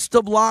Best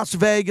of Las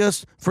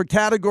Vegas for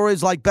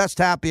categories like Best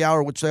Happy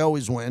Hour, which they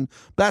always win,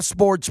 Best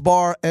Sports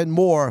Bar, and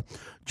more.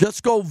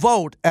 Just go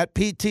vote at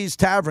PT's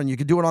Tavern. You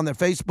can do it on their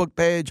Facebook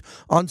page,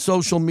 on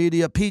social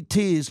media.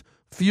 PT's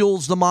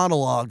fuels the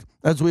monologue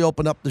as we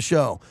open up the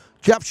show.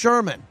 Jeff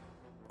Sherman,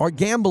 our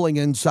gambling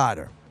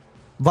insider,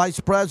 vice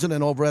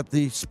president over at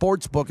the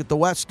Sportsbook at the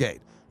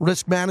Westgate,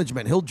 Risk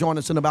Management. He'll join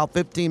us in about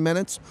 15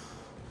 minutes.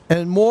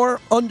 And more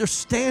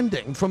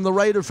understanding from the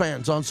Raider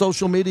fans on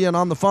social media and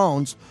on the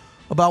phones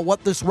about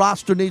what this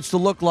roster needs to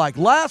look like.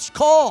 Last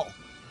call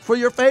for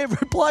your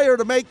favorite player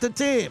to make the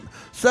team.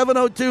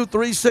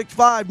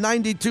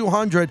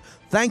 702-365-9200.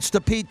 Thanks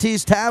to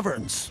PT's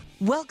Taverns.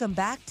 Welcome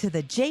back to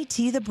the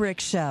JT the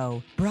Brick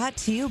Show, brought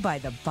to you by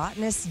the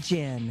Botanist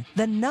Gin,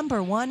 the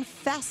 #1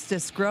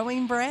 fastest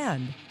growing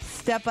brand.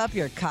 Step up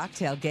your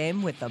cocktail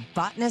game with the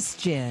Botanist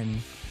Gin.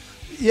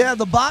 Yeah,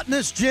 the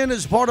Botanist Gin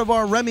is part of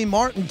our Remy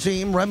Martin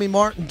team. Remy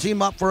Martin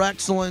Team Up for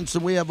Excellence,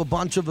 and we have a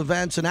bunch of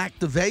events and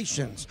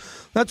activations.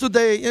 That's what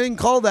they didn't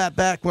call that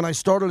back when I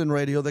started in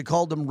radio. They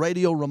called them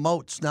radio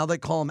remotes. Now they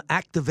call them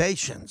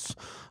activations.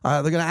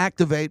 They're going to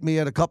activate me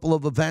at a couple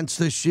of events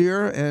this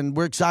year, and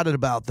we're excited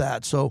about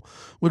that. So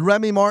with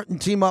Remy Martin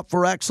Team Up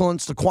for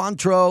Excellence, the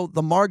Cointreau,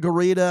 the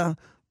Margarita,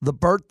 the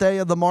birthday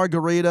of the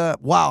Margarita.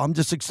 Wow, I'm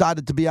just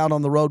excited to be out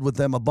on the road with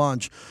them a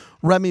bunch.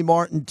 Remy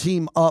Martin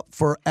Team Up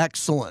for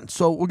Excellence.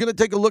 So we're going to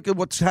take a look at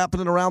what's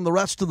happening around the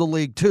rest of the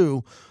league,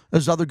 too,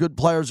 as other good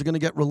players are going to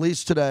get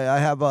released today. I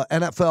have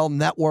NFL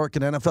Network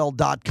and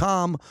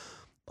NFL.com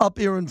up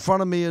here in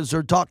front of me as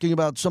they're talking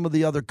about some of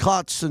the other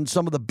cuts and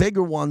some of the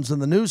bigger ones in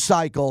the news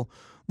cycle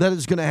that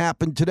is going to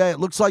happen today.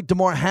 It looks like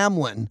DeMar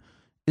Hamlin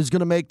is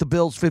going to make the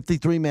Bills'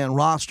 53-man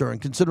roster,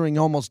 and considering he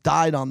almost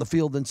died on the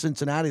field in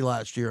Cincinnati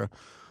last year,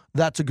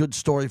 that's a good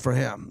story for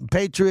him.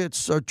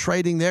 Patriots are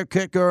trading their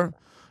kicker,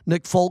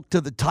 Nick Folk, to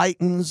the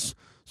Titans.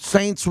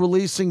 Saints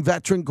releasing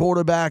veteran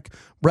quarterback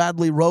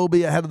Bradley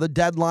Roby ahead of the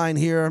deadline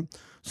here.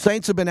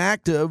 Saints have been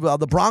active.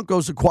 The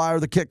Broncos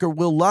acquire the kicker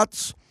Will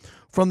Lutz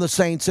from the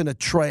Saints in a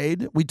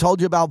trade. We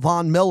told you about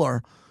Von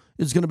Miller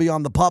is going to be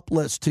on the PUP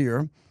list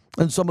here,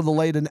 and some of the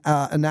late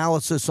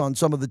analysis on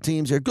some of the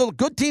teams here.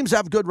 Good teams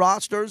have good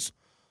rosters.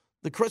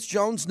 The Chris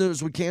Jones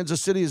news with Kansas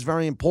City is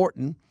very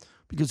important,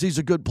 because he's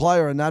a good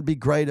player, and that'd be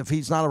great if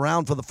he's not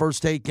around for the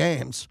first 8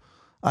 games.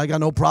 I got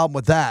no problem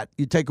with that.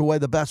 You take away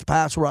the best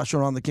pass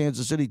rusher on the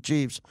Kansas City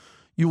Chiefs,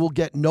 you will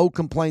get no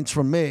complaints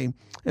from me.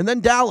 And then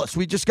Dallas.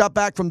 We just got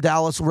back from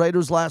Dallas,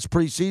 Raiders' last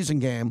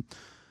preseason game.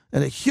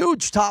 And a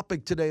huge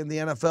topic today in the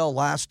NFL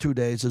last 2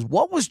 days is,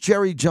 what was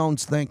Jerry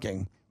Jones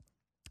thinking,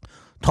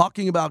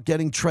 talking about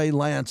getting Trey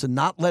Lance and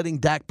not letting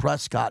Dak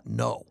Prescott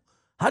know?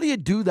 How do you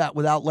do that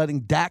without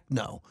letting Dak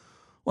know?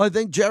 Well, I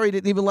think Jerry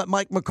didn't even let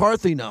Mike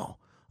McCarthy know.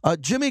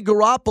 Jimmy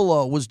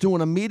Garoppolo was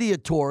doing a media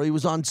tour. He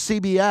was on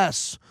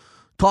CBS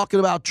talking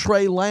about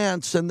Trey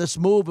Lance and this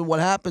move and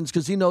what happens,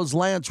 because he knows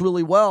Lance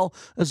really well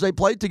as they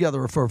played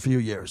together for a few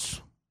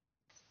years.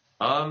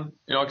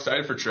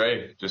 Excited for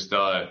Trey. Just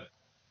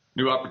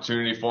new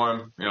opportunity for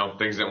him.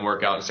 Things didn't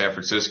work out in San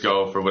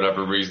Francisco for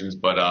whatever reasons,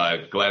 but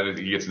glad that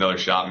he gets another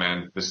shot,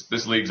 man.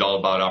 This league's all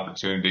about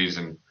opportunities,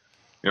 and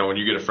when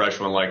you get a fresh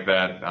one like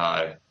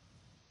that,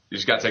 you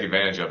just got to take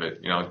advantage of it.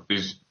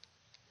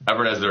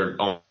 Everyone has their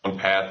own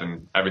path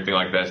and everything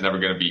like that. It's never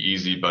going to be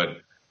easy, but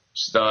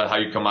just how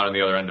you come out on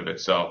the other end of it.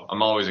 So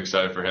I'm always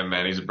excited for him,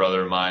 man. He's a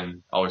brother of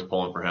mine, always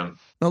pulling for him.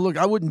 Now, look,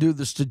 I wouldn't do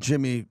this to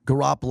Jimmy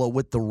Garoppolo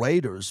with the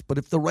Raiders, but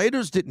if the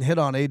Raiders didn't hit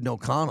on Aiden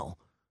O'Connell,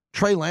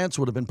 Trey Lance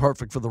would have been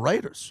perfect for the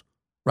Raiders,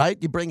 right?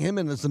 You bring him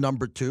in as the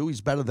number 2.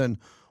 He's better than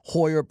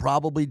Hoyer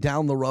probably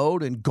down the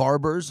road and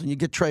Garbers, and you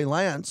get Trey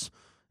Lance,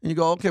 and you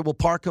go, okay, we'll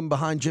park him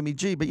behind Jimmy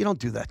G, but you don't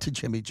do that to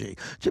Jimmy G.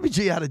 Jimmy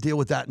G had to deal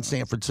with that in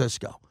San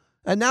Francisco,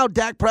 and now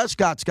Dak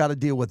Prescott's got to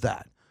deal with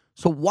that.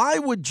 So why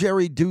would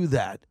Jerry do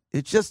that?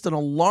 It's just an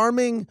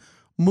alarming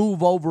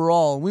move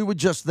overall. And we were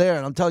just there,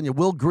 and I'm telling you,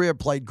 Will Grier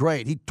played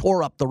great. He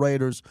tore up the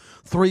Raiders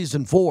 3s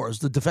and 4s,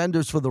 the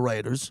defenders for the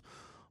Raiders.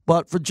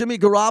 But for Jimmy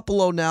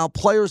Garoppolo now,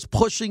 players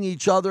pushing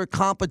each other,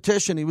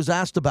 competition, he was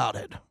asked about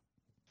it.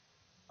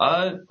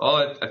 I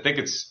think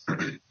it's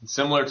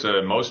similar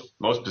to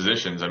most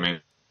positions. I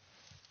mean,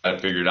 I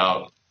figured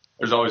out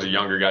there's always a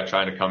younger guy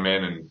trying to come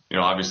in, and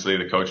obviously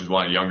the coaches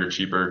want a younger,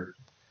 cheaper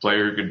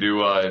player who could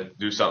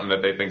do something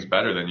that they think's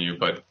better than you.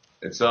 But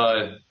it's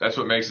that's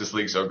what makes this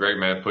league so great,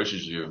 man. It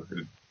pushes you.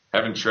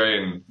 Having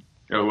Trey and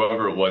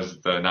whoever it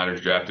was the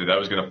Niners drafted, that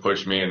was going to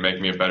push me and make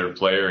me a better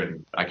player,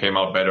 and I came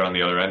out better on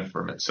the other end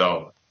from it.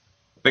 So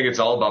I think it's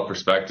all about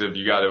perspective.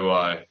 You got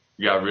to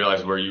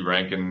realize where you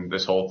rank in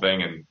this whole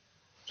thing, and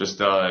just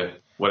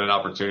what an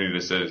opportunity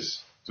this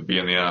is to be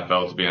in the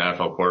NFL, to be an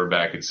NFL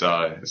quarterback. It's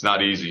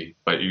not easy,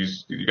 but you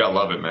got to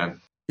love it,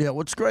 man. Yeah,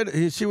 what's great,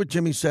 you see what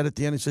Jimmy said at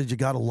the end? He said you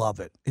got to love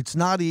it. It's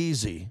not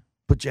easy,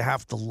 but you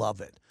have to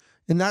love it.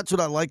 And that's what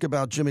I like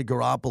about Jimmy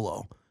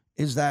Garoppolo,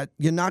 is that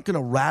you're not going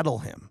to rattle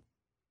him.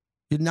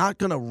 You're not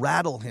going to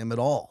rattle him at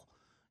all.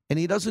 And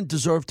he doesn't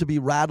deserve to be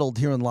rattled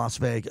here in Las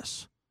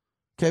Vegas.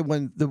 Okay,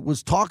 when there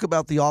was talk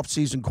about the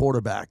offseason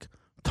quarterback,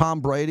 Tom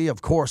Brady,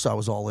 of course I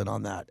was all in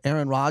on that.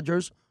 Aaron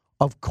Rodgers,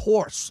 of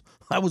course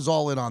I was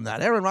all in on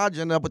that. Aaron Rodgers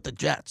ended up with the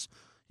Jets.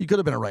 He could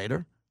have been a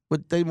Raider,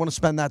 but they want to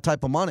spend that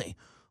type of money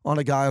on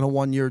a guy on a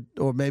 1 year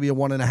or maybe a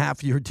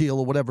 1.5 year deal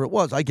or whatever it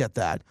was. I get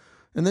that.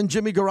 And then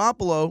Jimmy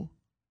Garoppolo,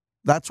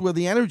 that's where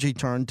the energy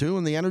turned to,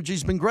 and the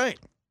energy's been great.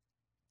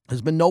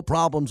 There's been no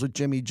problems with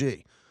Jimmy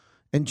G.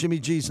 And Jimmy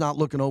G's not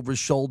looking over his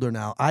shoulder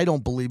now. I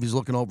don't believe he's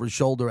looking over his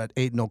shoulder at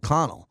Aiden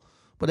O'Connell.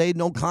 But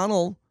Aiden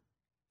O'Connell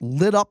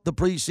lit up the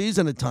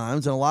preseason at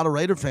times, and a lot of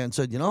Raider fans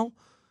said,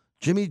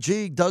 Jimmy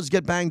G does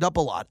get banged up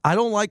a lot. I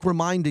don't like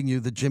reminding you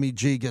that Jimmy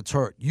G gets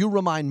hurt. You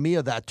remind me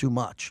of that too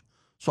much.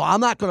 So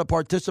I'm not going to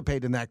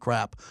participate in that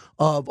crap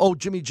of,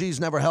 Jimmy G's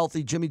never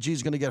healthy, Jimmy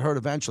G's going to get hurt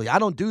eventually. I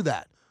don't do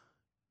that.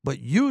 But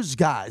yous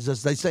guys,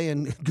 as they say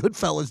in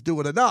Goodfellas,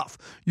 do it enough.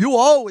 You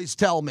always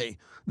tell me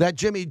that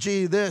Jimmy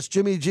G this,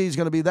 Jimmy G's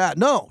going to be that.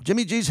 No,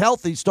 Jimmy G's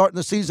healthy starting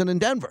the season in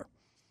Denver.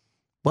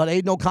 But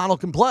Aiden O'Connell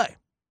can play.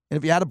 And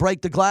if you had to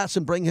break the glass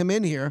and bring him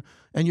in here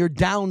and you're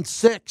down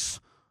 6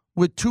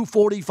 with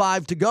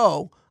 2:45 to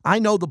go, I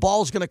know the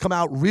ball's going to come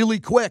out really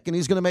quick and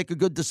he's going to make a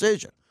good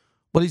decision.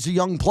 But he's a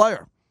young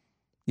player.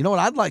 You know what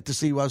I'd like to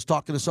see, I was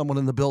talking to someone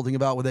in the building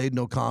about with Aiden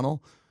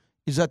O'Connell,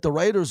 is that the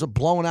Raiders are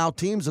blowing out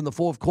teams in the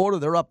fourth quarter.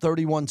 They're up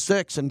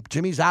 31-6, and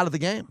Jimmy's out of the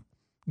game.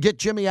 Get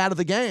Jimmy out of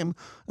the game,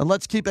 and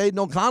let's keep Aiden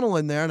O'Connell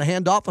in there and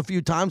hand off a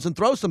few times and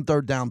throw some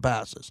third down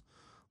passes.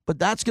 But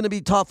that's going to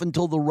be tough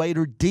until the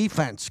Raider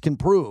defense can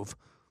prove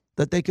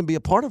that they can be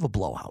a part of a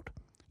blowout.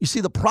 You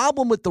see, the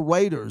problem with the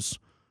Raiders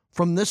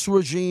from this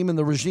regime and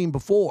the regime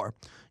before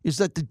is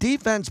that the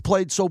defense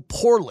played so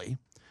poorly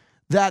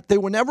that they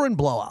were never in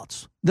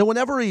blowouts. They were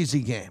never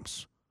easy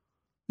games.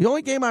 The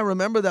only game I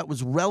remember that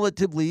was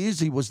relatively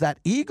easy was that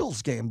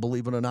Eagles game,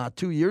 believe it or not,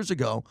 2 years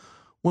ago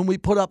when we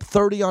put up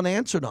 30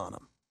 unanswered on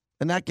them.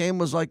 And that game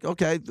was like,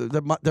 okay,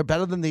 they're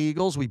better than the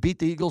Eagles. We beat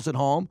the Eagles at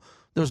home.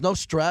 There's no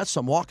stress.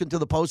 I'm walking to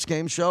the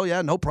post-game show.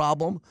 Yeah, no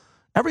problem.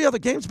 Every other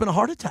game's been a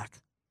heart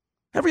attack.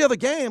 Every other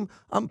game,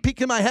 I'm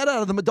peeking my head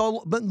out of the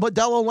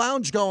Modelo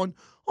Lounge going,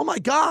 oh, my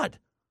God,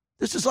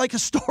 this is like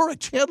historic.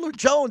 Chandler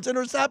Jones,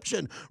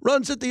 interception,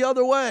 runs it the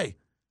other way.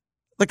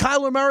 The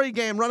Kyler Murray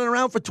game running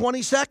around for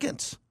 20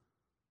 seconds.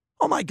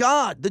 Oh, my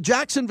God. The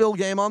Jacksonville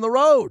game on the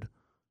road.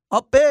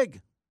 Up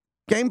big.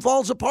 Game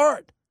falls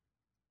apart.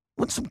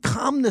 Want some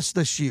calmness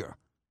this year.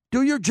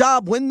 Do your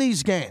job. Win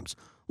these games.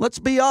 Let's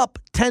be up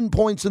 10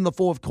 points in the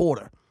fourth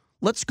quarter.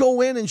 Let's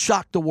go in and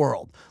shock the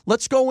world.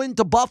 Let's go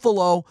into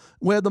Buffalo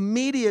where the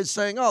media is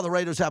saying, the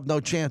Raiders have no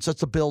chance.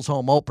 That's the Bills'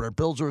 home opener.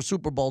 Bills are a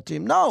Super Bowl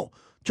team. No.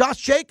 Josh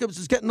Jacobs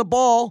is getting the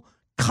ball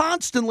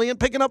constantly and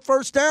picking up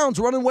first downs,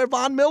 running where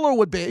Von Miller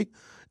would be,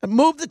 and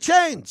move the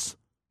chains.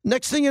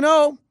 Next thing you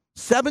know,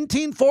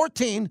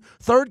 17-14,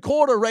 third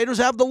quarter, Raiders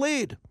have the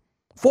lead.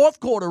 Fourth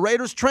quarter,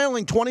 Raiders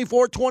trailing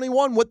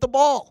 24-21 with the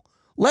ball.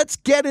 Let's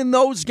get in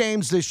those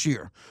games this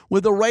year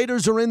where the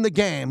Raiders are in the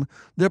game,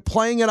 they're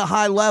playing at a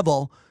high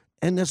level,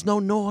 and there's no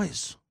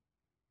noise.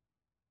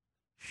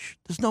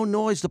 There's no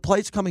noise. The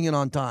play's coming in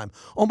on time.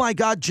 Oh, my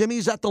God,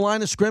 Jimmy's at the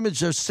line of scrimmage.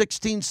 There's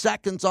 16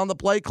 seconds on the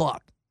play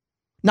clock.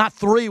 Not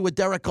 3 with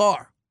Derek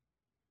Carr.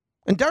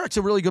 And Derek's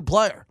a really good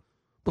player.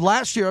 But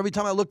last year, every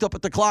time I looked up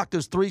at the clock,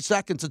 there's 3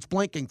 seconds. It's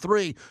blinking.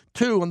 3,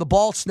 2, and the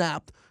ball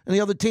snapped, and the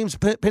other team's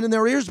pinning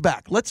their ears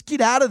back. Let's get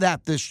out of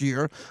that this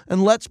year,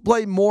 and let's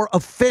play more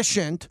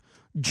efficient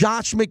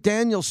Josh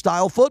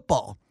McDaniels-style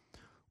football,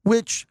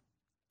 which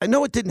I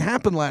know it didn't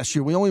happen last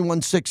year. We only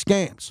won 6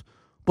 games.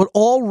 But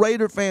all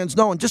Raider fans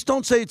know, and just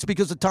don't say it's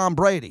because of Tom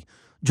Brady.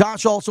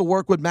 Josh also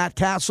worked with Matt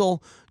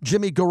Castle,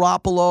 Jimmy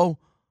Garoppolo,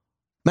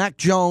 Mac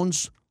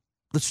Jones.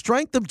 The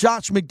strength of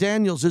Josh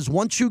McDaniels is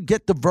once you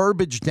get the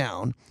verbiage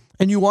down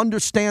and you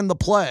understand the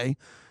play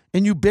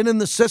and you've been in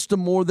the system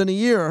more than a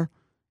year,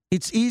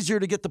 it's easier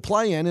to get the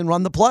play in and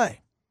run the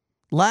play.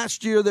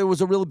 Last year, there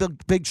was a really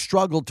big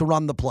struggle to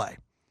run the play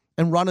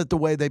and run it the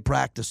way they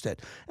practiced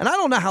it. And I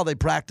don't know how they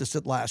practiced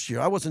it last year.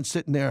 I wasn't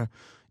sitting there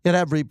at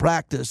every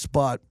practice,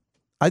 but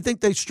I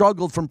think they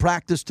struggled from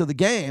practice to the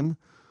game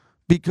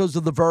because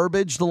of the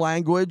verbiage, the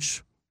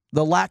language,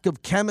 the lack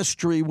of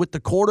chemistry with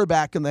the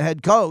quarterback and the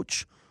head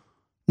coach.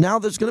 Now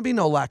there's going to be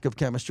no lack of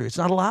chemistry. It's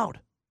not allowed.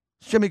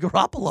 It's Jimmy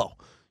Garoppolo.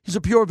 He's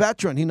a pure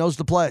veteran. He knows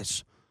the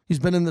plays. He's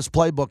been in this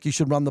playbook. He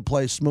should run the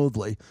play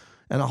smoothly,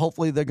 and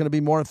hopefully they're going to be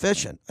more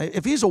efficient.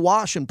 If he's a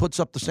wash and puts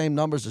up the same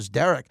numbers as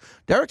Derek's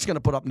going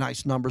to put up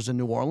nice numbers in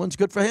New Orleans.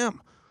 Good for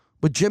him.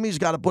 But Jimmy's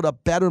got to put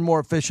up better, more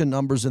efficient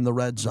numbers in the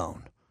red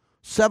zone.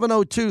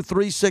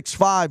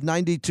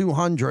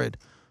 702-365-9200.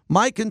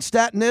 Mike in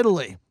Staten,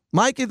 Italy.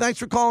 Mikey, thanks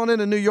for calling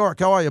in New York.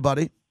 How are you,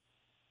 buddy?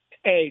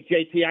 Hey,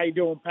 JT, how you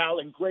doing, pal?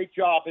 And great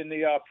job in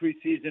the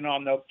preseason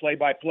on the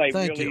play-by-play.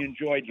 Thank Really you.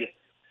 Enjoyed you.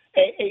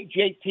 Hey,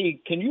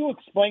 JT, can you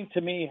explain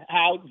to me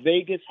how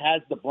Vegas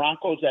has the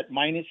Broncos at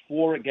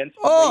 -4 against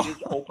the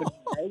Raiders opening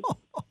day?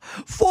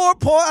 4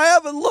 points. I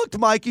haven't looked,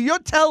 Mikey. You're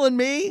telling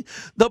me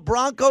the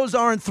Broncos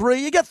aren't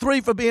 3? You get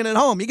 3 for being at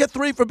home. You get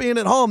 3 for being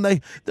at home.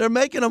 They're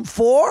making them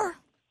 4?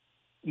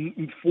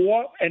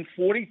 4 and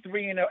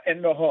 43 in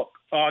the hook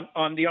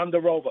on the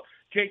under-over.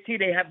 JT,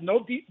 they have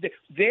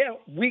their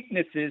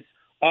weaknesses,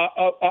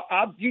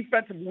 our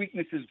defensive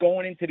weaknesses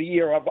going into the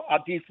year of our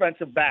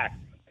defensive backs.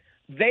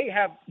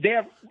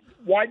 Their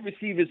wide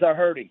receivers are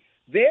hurting.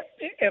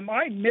 Am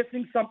I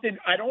missing something?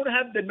 I don't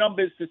have the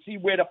numbers to see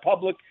where the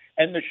public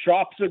and the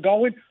shops are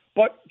going,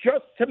 but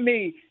just to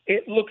me,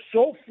 it looks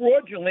so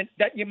fraudulent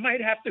that you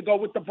might have to go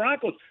with the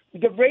Broncos.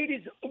 The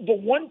Raiders, the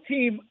one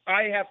team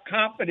I have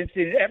confidence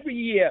in every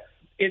year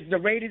is the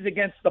Raiders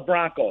against the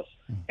Broncos.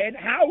 And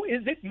how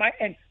is it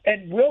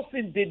and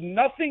Wilson did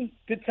nothing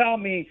to tell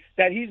me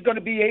that he's going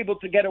to be able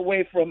to get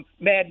away from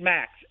Mad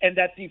Max and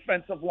that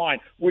defensive line,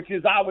 which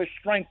is our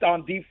strength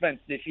on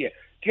defense this year.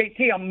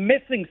 JT, I'm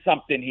missing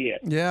something here.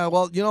 Yeah,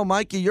 well,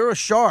 Mikey, you're a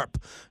sharp,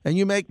 and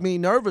you make me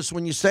nervous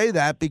when you say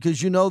that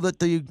because you know that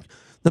the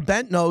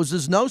bent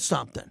noses know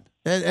something.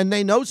 And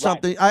they know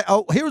something. Right.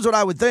 Here's what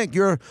I would think.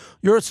 You're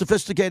a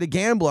sophisticated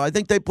gambler. I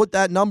think they put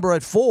that number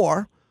at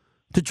 4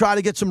 to try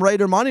to get some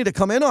Raider money to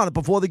come in on it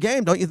before the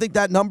game. Don't you think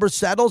that number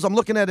settles? I'm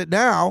looking at it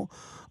now.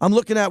 I'm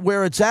looking at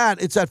where it's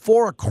at. It's at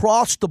 4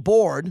 across the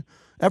board.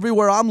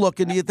 Everywhere I'm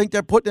looking, do you think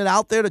they're putting it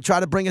out there to try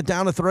to bring it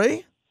down to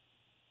 3?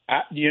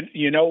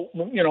 You know,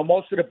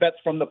 most of the bets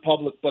from the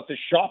public, but the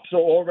shops are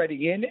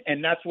already in,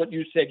 and that's what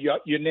you said.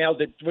 You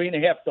nailed it,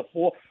 3.5 to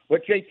 4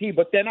 with JT.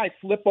 But then I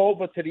flip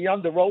over to the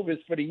under-overs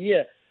for the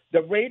year.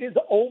 The Raiders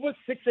over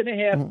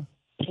 6.5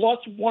 plus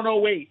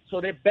 108, so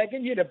they're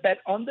begging you to bet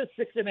under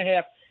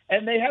 6.5.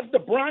 And they have the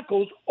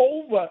Broncos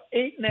over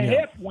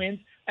 8.5 wins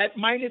at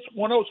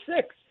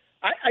 -106.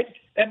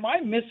 Am I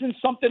missing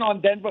something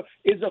on Denver?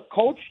 Is a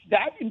coach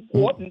that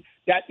important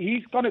that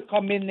he's going to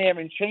come in there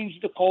and change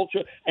the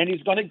culture and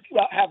he's going to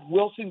have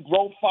Wilson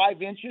grow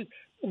 5 inches?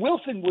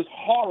 Wilson was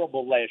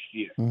horrible last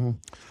year. Mm-hmm.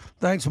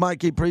 Thanks,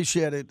 Mikey.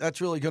 Appreciate it.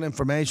 That's really good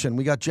information.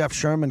 We got Jeff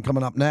Sherman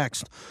coming up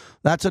next.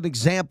 That's an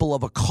example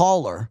of a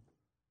caller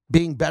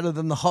being better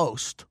than the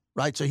host.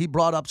 Right, so he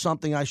brought up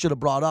something I should have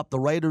brought up. The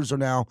Raiders are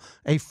now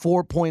a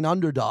 4-point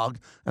underdog,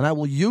 and I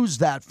will use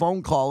that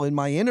phone call in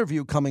my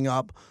interview coming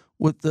up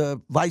with the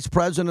vice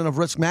president of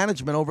risk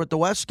management over at the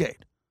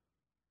Westgate.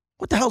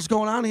 What the hell's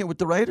going on here with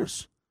the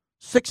Raiders?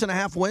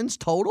 6.5 wins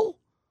total?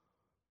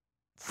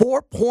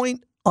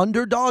 4-point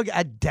underdog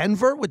at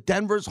Denver with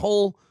Denver's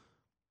whole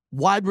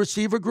wide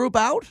receiver group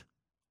out?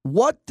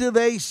 What do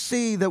they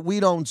see that we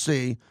don't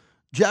see?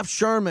 Jeff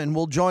Sherman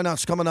will join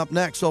us coming up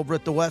next over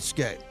at the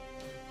Westgate.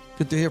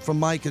 Good to hear from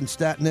Mike in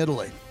Staten,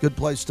 Italy. Good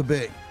place to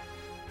be.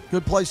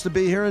 Good place to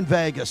be here in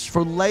Vegas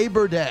for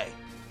Labor Day.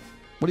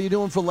 What are you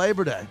doing for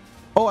Labor Day?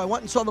 Oh, I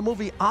went and saw the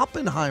movie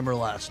Oppenheimer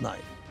last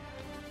night.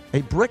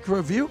 A brick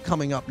review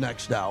coming up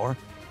next hour.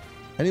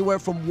 Anywhere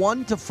from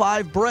 1 to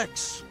 5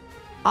 bricks.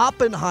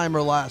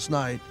 Oppenheimer last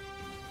night.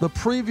 The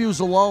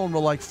previews alone were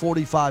like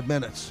 45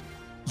 minutes.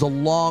 It was a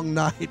long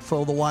night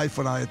for the wife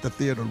and I at the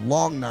theater.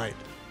 Long night.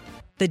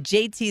 The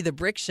JT the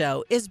Brick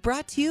Show is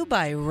brought to you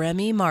by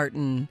Remy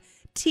Martin.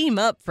 Team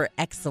up for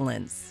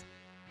excellence.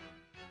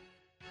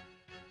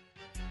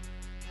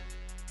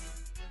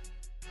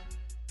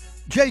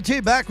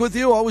 JT, back with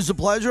you. Always a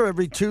pleasure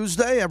every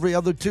Tuesday, every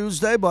other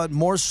Tuesday, but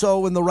more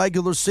so in the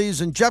regular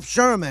season. Jeff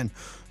Sherman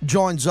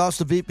joins us,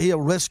 the VP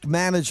of Risk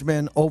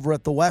Management over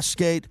at the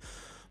Westgate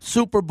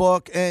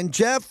Superbook. And,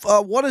 Jeff,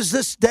 what is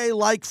this day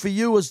like for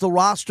you as the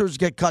rosters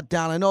get cut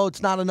down? I know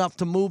it's not enough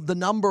to move the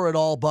number at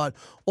all, but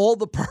all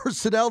the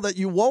personnel that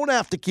you won't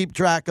have to keep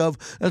track of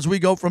as we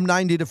go from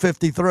 90 to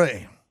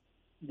 53.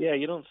 Yeah,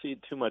 you don't see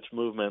too much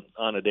movement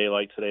on a day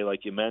like today,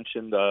 like you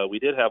mentioned. We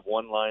did have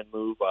one line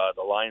move.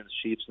 The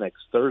Lions-Chiefs next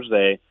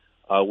Thursday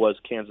was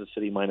Kansas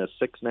City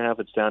 -6.5.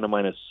 It's down to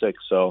 -6.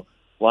 So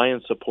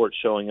Lions support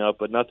showing up,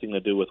 but nothing to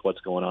do with what's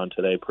going on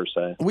today per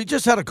se. We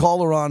just had a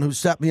caller on who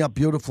set me up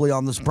beautifully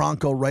on this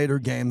Bronco-Raider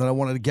game that I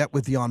wanted to get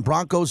with you on.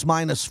 Broncos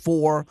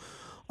 -4.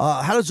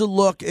 How does it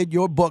look in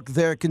your book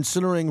there,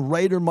 considering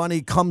Raider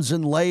money comes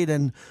in late,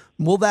 and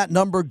will that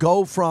number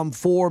go from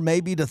 4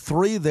 maybe to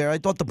 3 there? I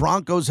thought the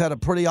Broncos had a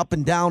pretty up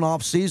and down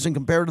offseason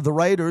compared to the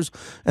Raiders,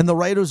 and the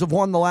Raiders have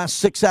won the last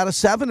 6 out of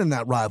 7 in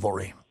that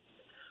rivalry.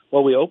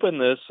 Well, we opened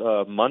this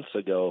months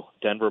ago,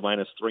 Denver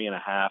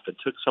 -3.5. It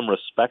took some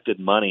respected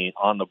money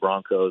on the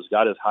Broncos,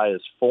 got as high as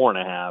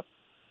 4.5.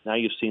 Now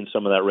you've seen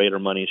some of that Raider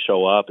money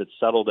show up. It's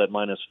settled at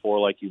 -4,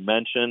 like you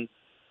mentioned.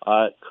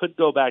 It could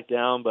go back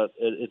down, but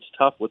it's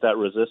tough with that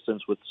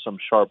resistance with some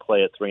sharp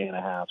play at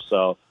 3.5.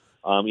 So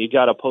you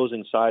got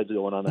opposing sides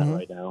going on that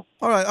right now.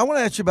 All right, I want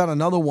to ask you about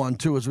another one,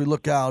 too, as we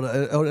look out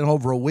in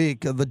over a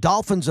week. The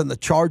Dolphins and the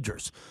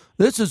Chargers.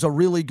 This is a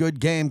really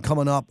good game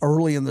coming up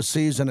early in the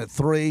season at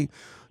 3.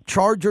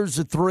 Chargers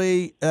at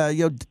 3.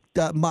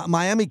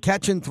 Miami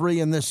catching 3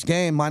 in this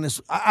game.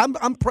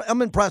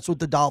 I'm impressed with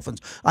the Dolphins.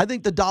 I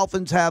think the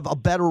Dolphins have a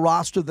better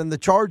roster than the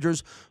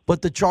Chargers,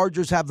 but the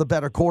Chargers have the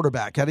better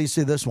quarterback. How do you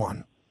see this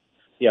one?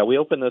 Yeah, we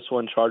opened this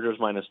one Chargers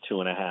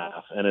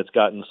 -2.5, and it's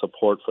gotten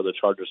support for the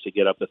Chargers to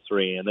get up to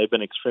 3, and they've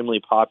been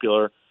extremely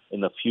popular in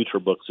the future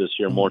books this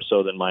year, more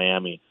so than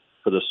Miami.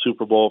 For the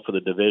Super Bowl, for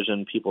the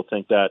division, people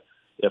think that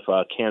if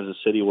Kansas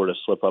City were to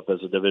slip up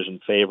as a division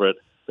favorite,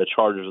 the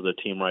Chargers are the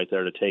team right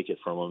there to take it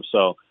from them.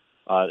 So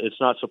it's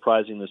not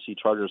surprising to see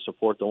Chargers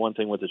support. The one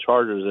thing with the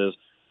Chargers is,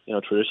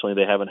 traditionally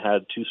they haven't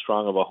had too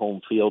strong of a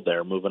home field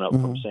there, moving up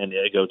from San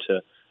Diego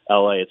to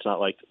L.A. It's not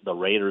like the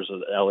Raiders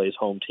are L.A.'s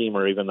home team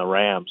or even the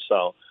Rams.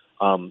 So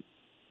from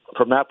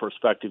that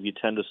perspective, you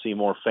tend to see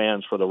more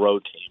fans for the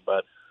road team.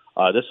 But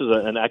this is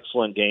an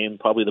excellent game,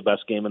 probably the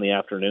best game in the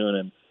afternoon,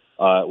 and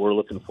we're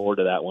looking forward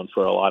to that one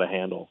for a lot of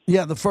handle.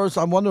 Yeah,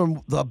 I'm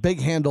wondering the big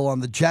handle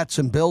on the Jets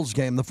and Bills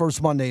game, the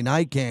first Monday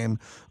night game.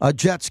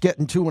 Jets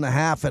getting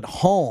 2.5 at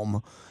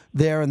home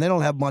there, and they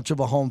don't have much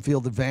of a home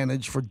field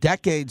advantage for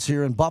decades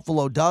here, and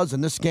Buffalo does.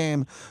 And this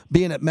game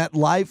being at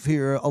MetLife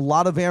here, a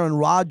lot of Aaron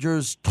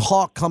Rodgers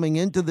talk coming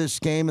into this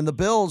game, and the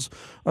Bills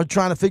are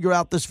trying to figure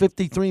out this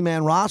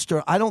 53-man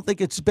roster. I don't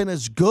think it's been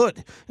as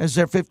good as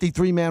their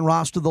 53-man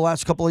roster the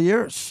last couple of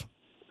years.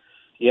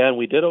 Yeah, and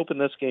we did open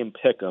this game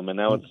pick 'em, and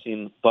now it's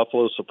seen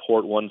Buffalo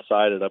support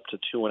one-sided up to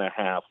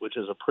 2.5, which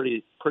is a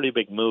pretty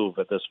big move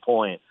at this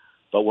point.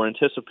 But we're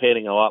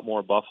anticipating a lot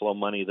more Buffalo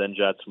money than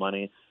Jets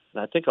money,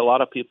 and I think a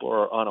lot of people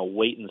are on a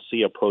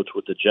wait-and-see approach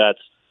with the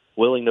Jets,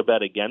 willing to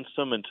bet against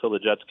them until the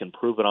Jets can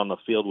prove it on the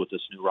field with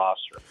this new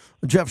roster.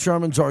 Jeff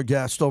Sherman's our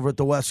guest over at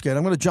the Westgate.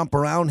 I'm going to jump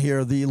around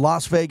here. The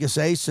Las Vegas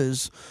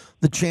Aces,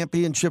 the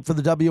championship for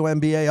the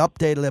WNBA,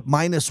 updated at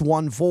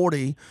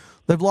 -140.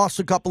 They've lost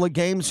a couple of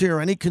games here.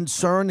 Any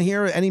concern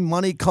here? Any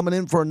money coming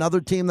in for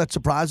another team that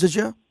surprises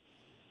you?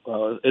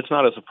 Well, it's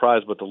not a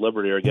surprise, but the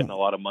Liberty are getting a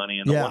lot of money.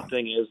 And the one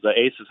thing is the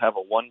Aces have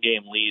a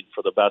one-game lead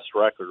for the best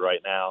record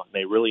right now.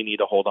 They really need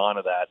to hold on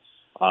to that.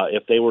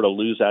 If they were to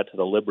lose that to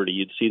the Liberty,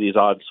 you'd see these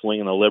odds swing,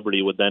 and the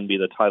Liberty would then be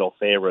the title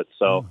favorite.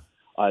 So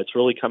it's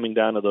really coming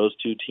down to those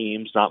two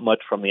teams, not much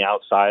from the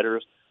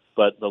outsiders,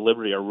 but the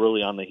Liberty are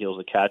really on the heels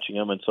of catching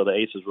them, and so the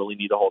Aces really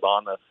need to hold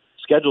on. The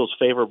schedule is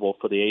favorable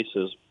for the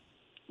Aces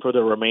for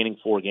the remaining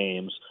 4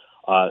 games.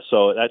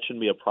 So that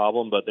shouldn't be a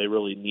problem, but they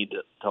really need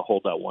to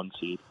hold that 1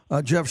 seed.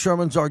 Jeff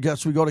Sherman's our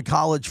guest. We go to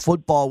college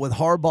football with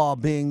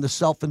Harbaugh being the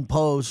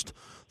self-imposed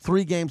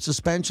 3-game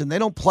suspension. They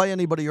don't play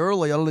anybody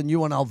early other than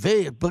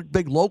UNLV. A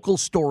big local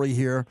story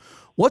here.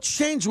 What's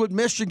changed with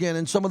Michigan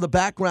and some of the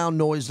background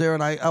noise there?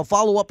 And I'll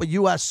follow up with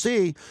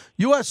USC.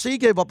 USC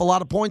gave up a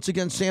lot of points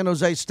against San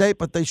Jose State,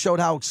 but they showed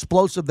how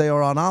explosive they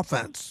are on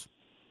offense.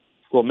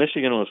 Well,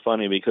 Michigan was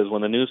funny because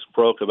when the news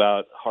broke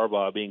about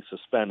Harbaugh being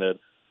suspended,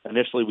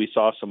 initially we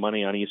saw some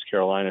money on East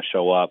Carolina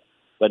show up,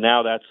 but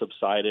now that's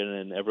subsided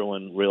and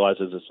everyone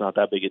realizes it's not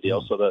that big a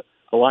deal. So the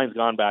line's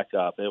gone back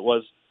up. It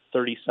was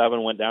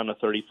 37, went down to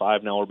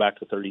 35. Now we're back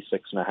to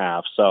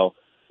 36.5. So,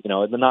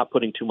 they're not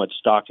putting too much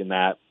stock in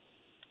that.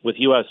 With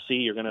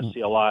USC, you're going to see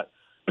a lot,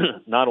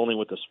 not only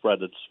with the spread.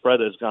 The spread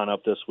has gone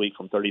up this week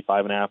from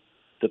 35.5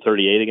 to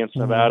 38 against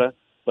Nevada,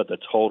 but the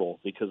total,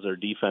 because their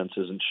defense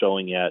isn't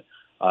showing yet.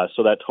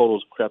 So that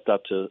total's crept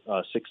up to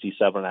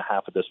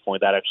 67.5 at this point.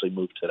 That actually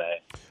moved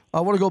today. I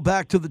want to go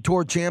back to the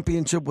Tour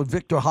Championship with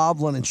Victor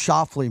Hovland and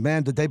Schauffele.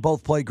 Man, did they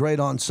both play great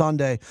on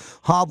Sunday.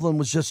 Hovland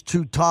was just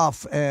too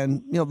tough.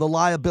 And, the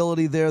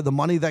liability there, the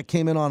money that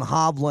came in on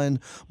Hovland,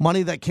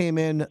 money that came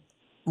in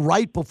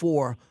right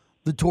before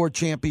the Tour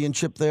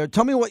Championship there.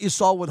 Tell me what you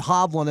saw with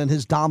Hovland and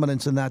his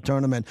dominance in that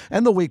tournament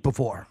and the week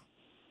before.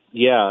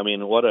 Yeah, I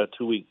mean, what a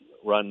 2-week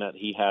run that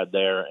he had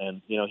there.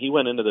 And, he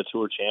went into the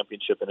Tour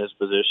Championship in his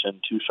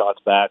position, 2 shots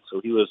back, so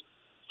he was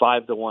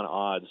 5-1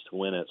 odds to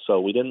win it.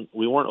 So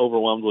we weren't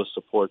overwhelmed with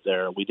support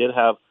there. We did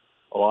have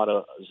a lot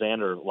of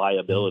Xander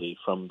liability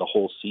from the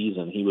whole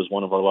season. He was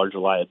one of our larger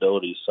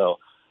liabilities, so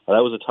that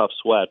was a tough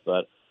sweat.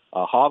 But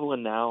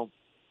Hovland now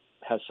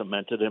has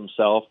cemented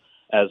himself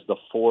as the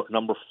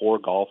number 4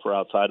 golfer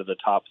outside of the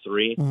top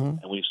 3,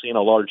 and we've seen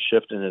a large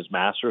shift in his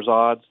Masters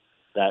odds.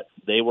 That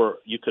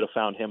you could have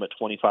found him at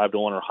 25-1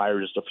 or higher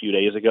just a few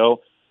days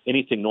ago.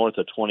 Anything north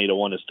of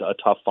 20-1 is a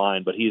tough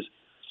find, but he's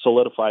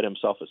solidified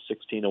himself at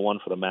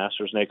 16-1 for the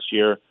Masters next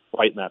year,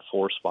 right in that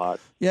 4 spot.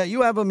 Yeah,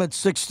 you have him at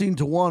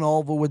 16-1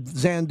 over with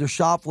Xander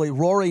Schauffele,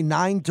 Rory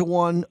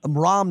 9-1,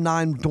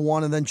 Rahm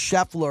 9-1, and then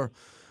Scheffler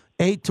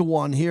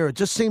 8-1 here. It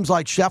just seems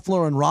like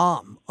Scheffler and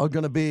Rahm are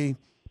going to be,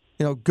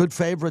 good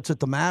favorites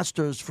at the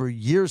Masters for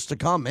years to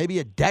come, maybe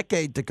a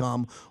decade to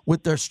come,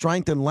 with their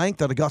strength and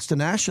length at Augusta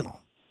National.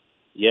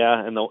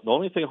 Yeah, and the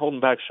only thing holding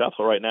back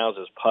Scheffler right now is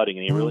his putting,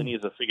 and he really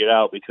needs to figure it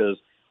out because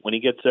when he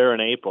gets there in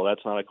April,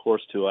 that's not a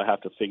course I have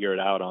to figure it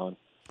out on.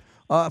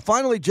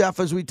 Finally, Jeff,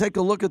 as we take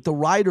a look at the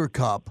Ryder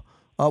Cup,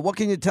 what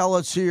can you tell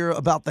us here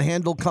about the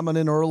handle coming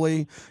in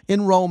early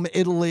in Rome,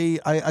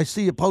 Italy? I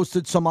see you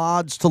posted some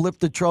odds to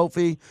lift the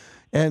trophy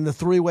and the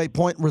 3-way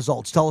point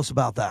results. Tell us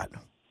about that.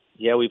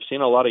 Yeah, we've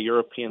seen a lot of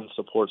European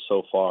support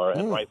so far,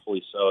 and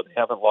rightfully so. They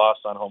haven't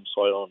lost on home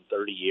soil in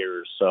 30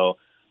 years, so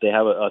they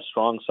have a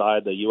strong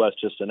side. The U.S.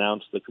 just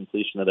announced the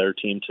completion of their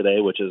team today,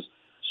 which is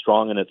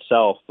strong in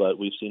itself, but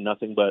we've seen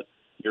nothing but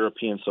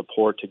European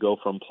support to go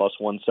from plus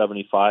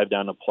 175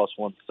 down to plus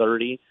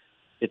 130.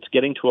 It's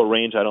getting to a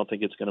range. I don't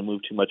think it's going to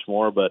move too much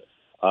more, but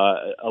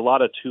a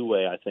lot of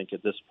 2-way, I think,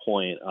 at this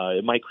point.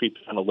 It might creep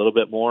down a little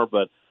bit more,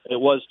 but it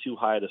was too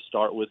high to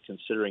start with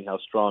considering how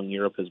strong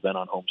Europe has been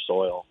on home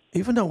soil.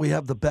 Even though we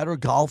have the better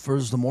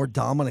golfers, the more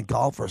dominant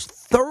golfers,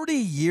 30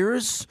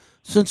 years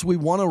since we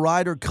won a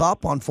Ryder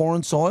Cup on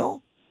foreign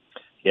soil?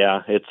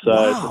 Yeah, it's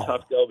a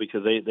tough go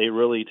because they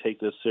really take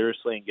this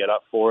seriously and get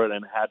up for it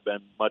and had been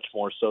much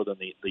more so than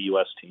the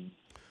U.S. team.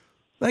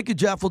 Thank you,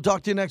 Jeff. We'll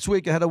talk to you next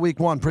week ahead of week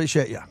 1.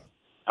 Appreciate you.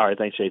 All right,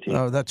 thanks,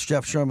 JT. That's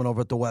Jeff Sherman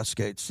over at the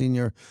Westgate,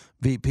 Senior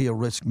VP of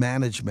Risk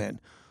Management.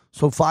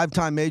 So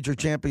 5-time major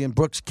champion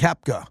Brooks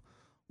Koepka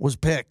was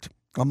picked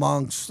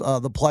amongst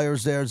the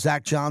players there.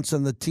 Zach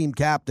Johnson, the team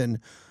captain,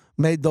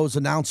 made those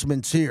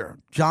announcements here.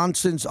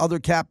 Johnson's other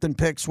captain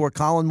picks were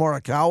Colin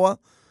Morikawa,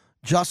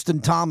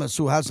 Justin Thomas,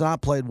 who has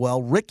not played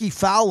well, Ricky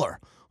Fowler,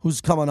 who's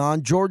coming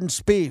on, Jordan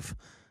Spieth,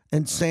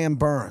 and Sam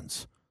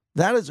Burns.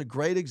 That is a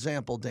great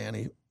example,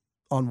 Danny,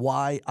 on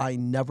why I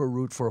never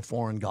root for a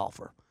foreign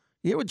golfer.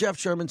 You hear what Jeff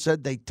Sherman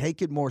said? They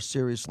take it more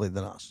seriously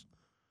than us.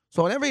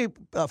 So when every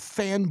golf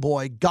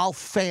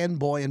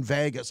fanboy in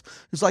Vegas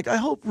is like, I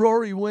hope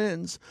Rory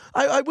wins.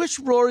 I wish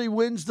Rory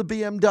wins the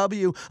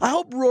BMW. I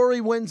hope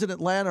Rory wins in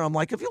Atlanta. I'm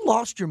like, have you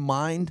lost your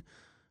mind?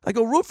 I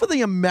go, root for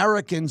the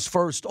Americans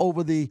first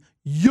over the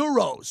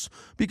Euros,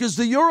 because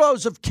the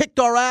Euros have kicked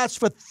our ass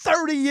for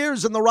 30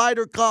 years in the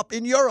Ryder Cup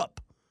in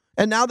Europe.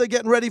 And now they're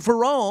getting ready for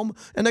Rome,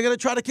 and they're going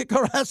to try to kick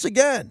our ass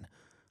again.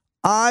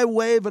 I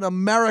wave an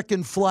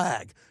American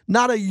flag,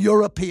 not a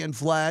European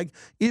flag,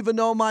 even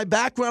though my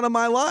background in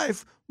my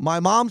life, my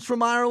mom's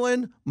from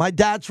Ireland, my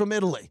dad's from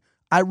Italy.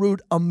 I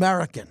root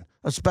American,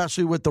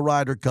 especially with the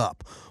Ryder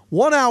Cup.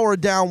 1 hour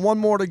down, 1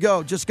 more to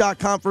go. Just got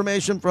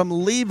confirmation from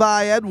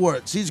Levi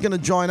Edwards. He's going to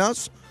join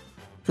us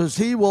because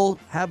he will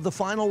have the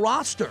final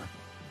roster,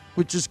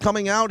 which is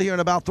coming out here in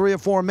about 3 or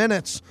 4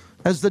 minutes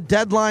as the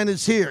deadline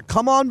is here.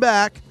 Come on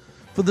back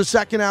for the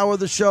second hour of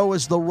the show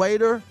as the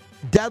Raider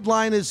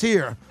deadline is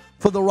here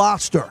for the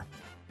roster.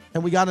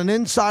 And we got an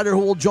insider who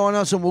will join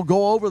us, and we'll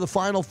go over the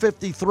final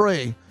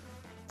 53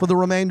 for the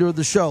remainder of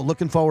the show.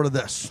 Looking forward to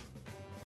this.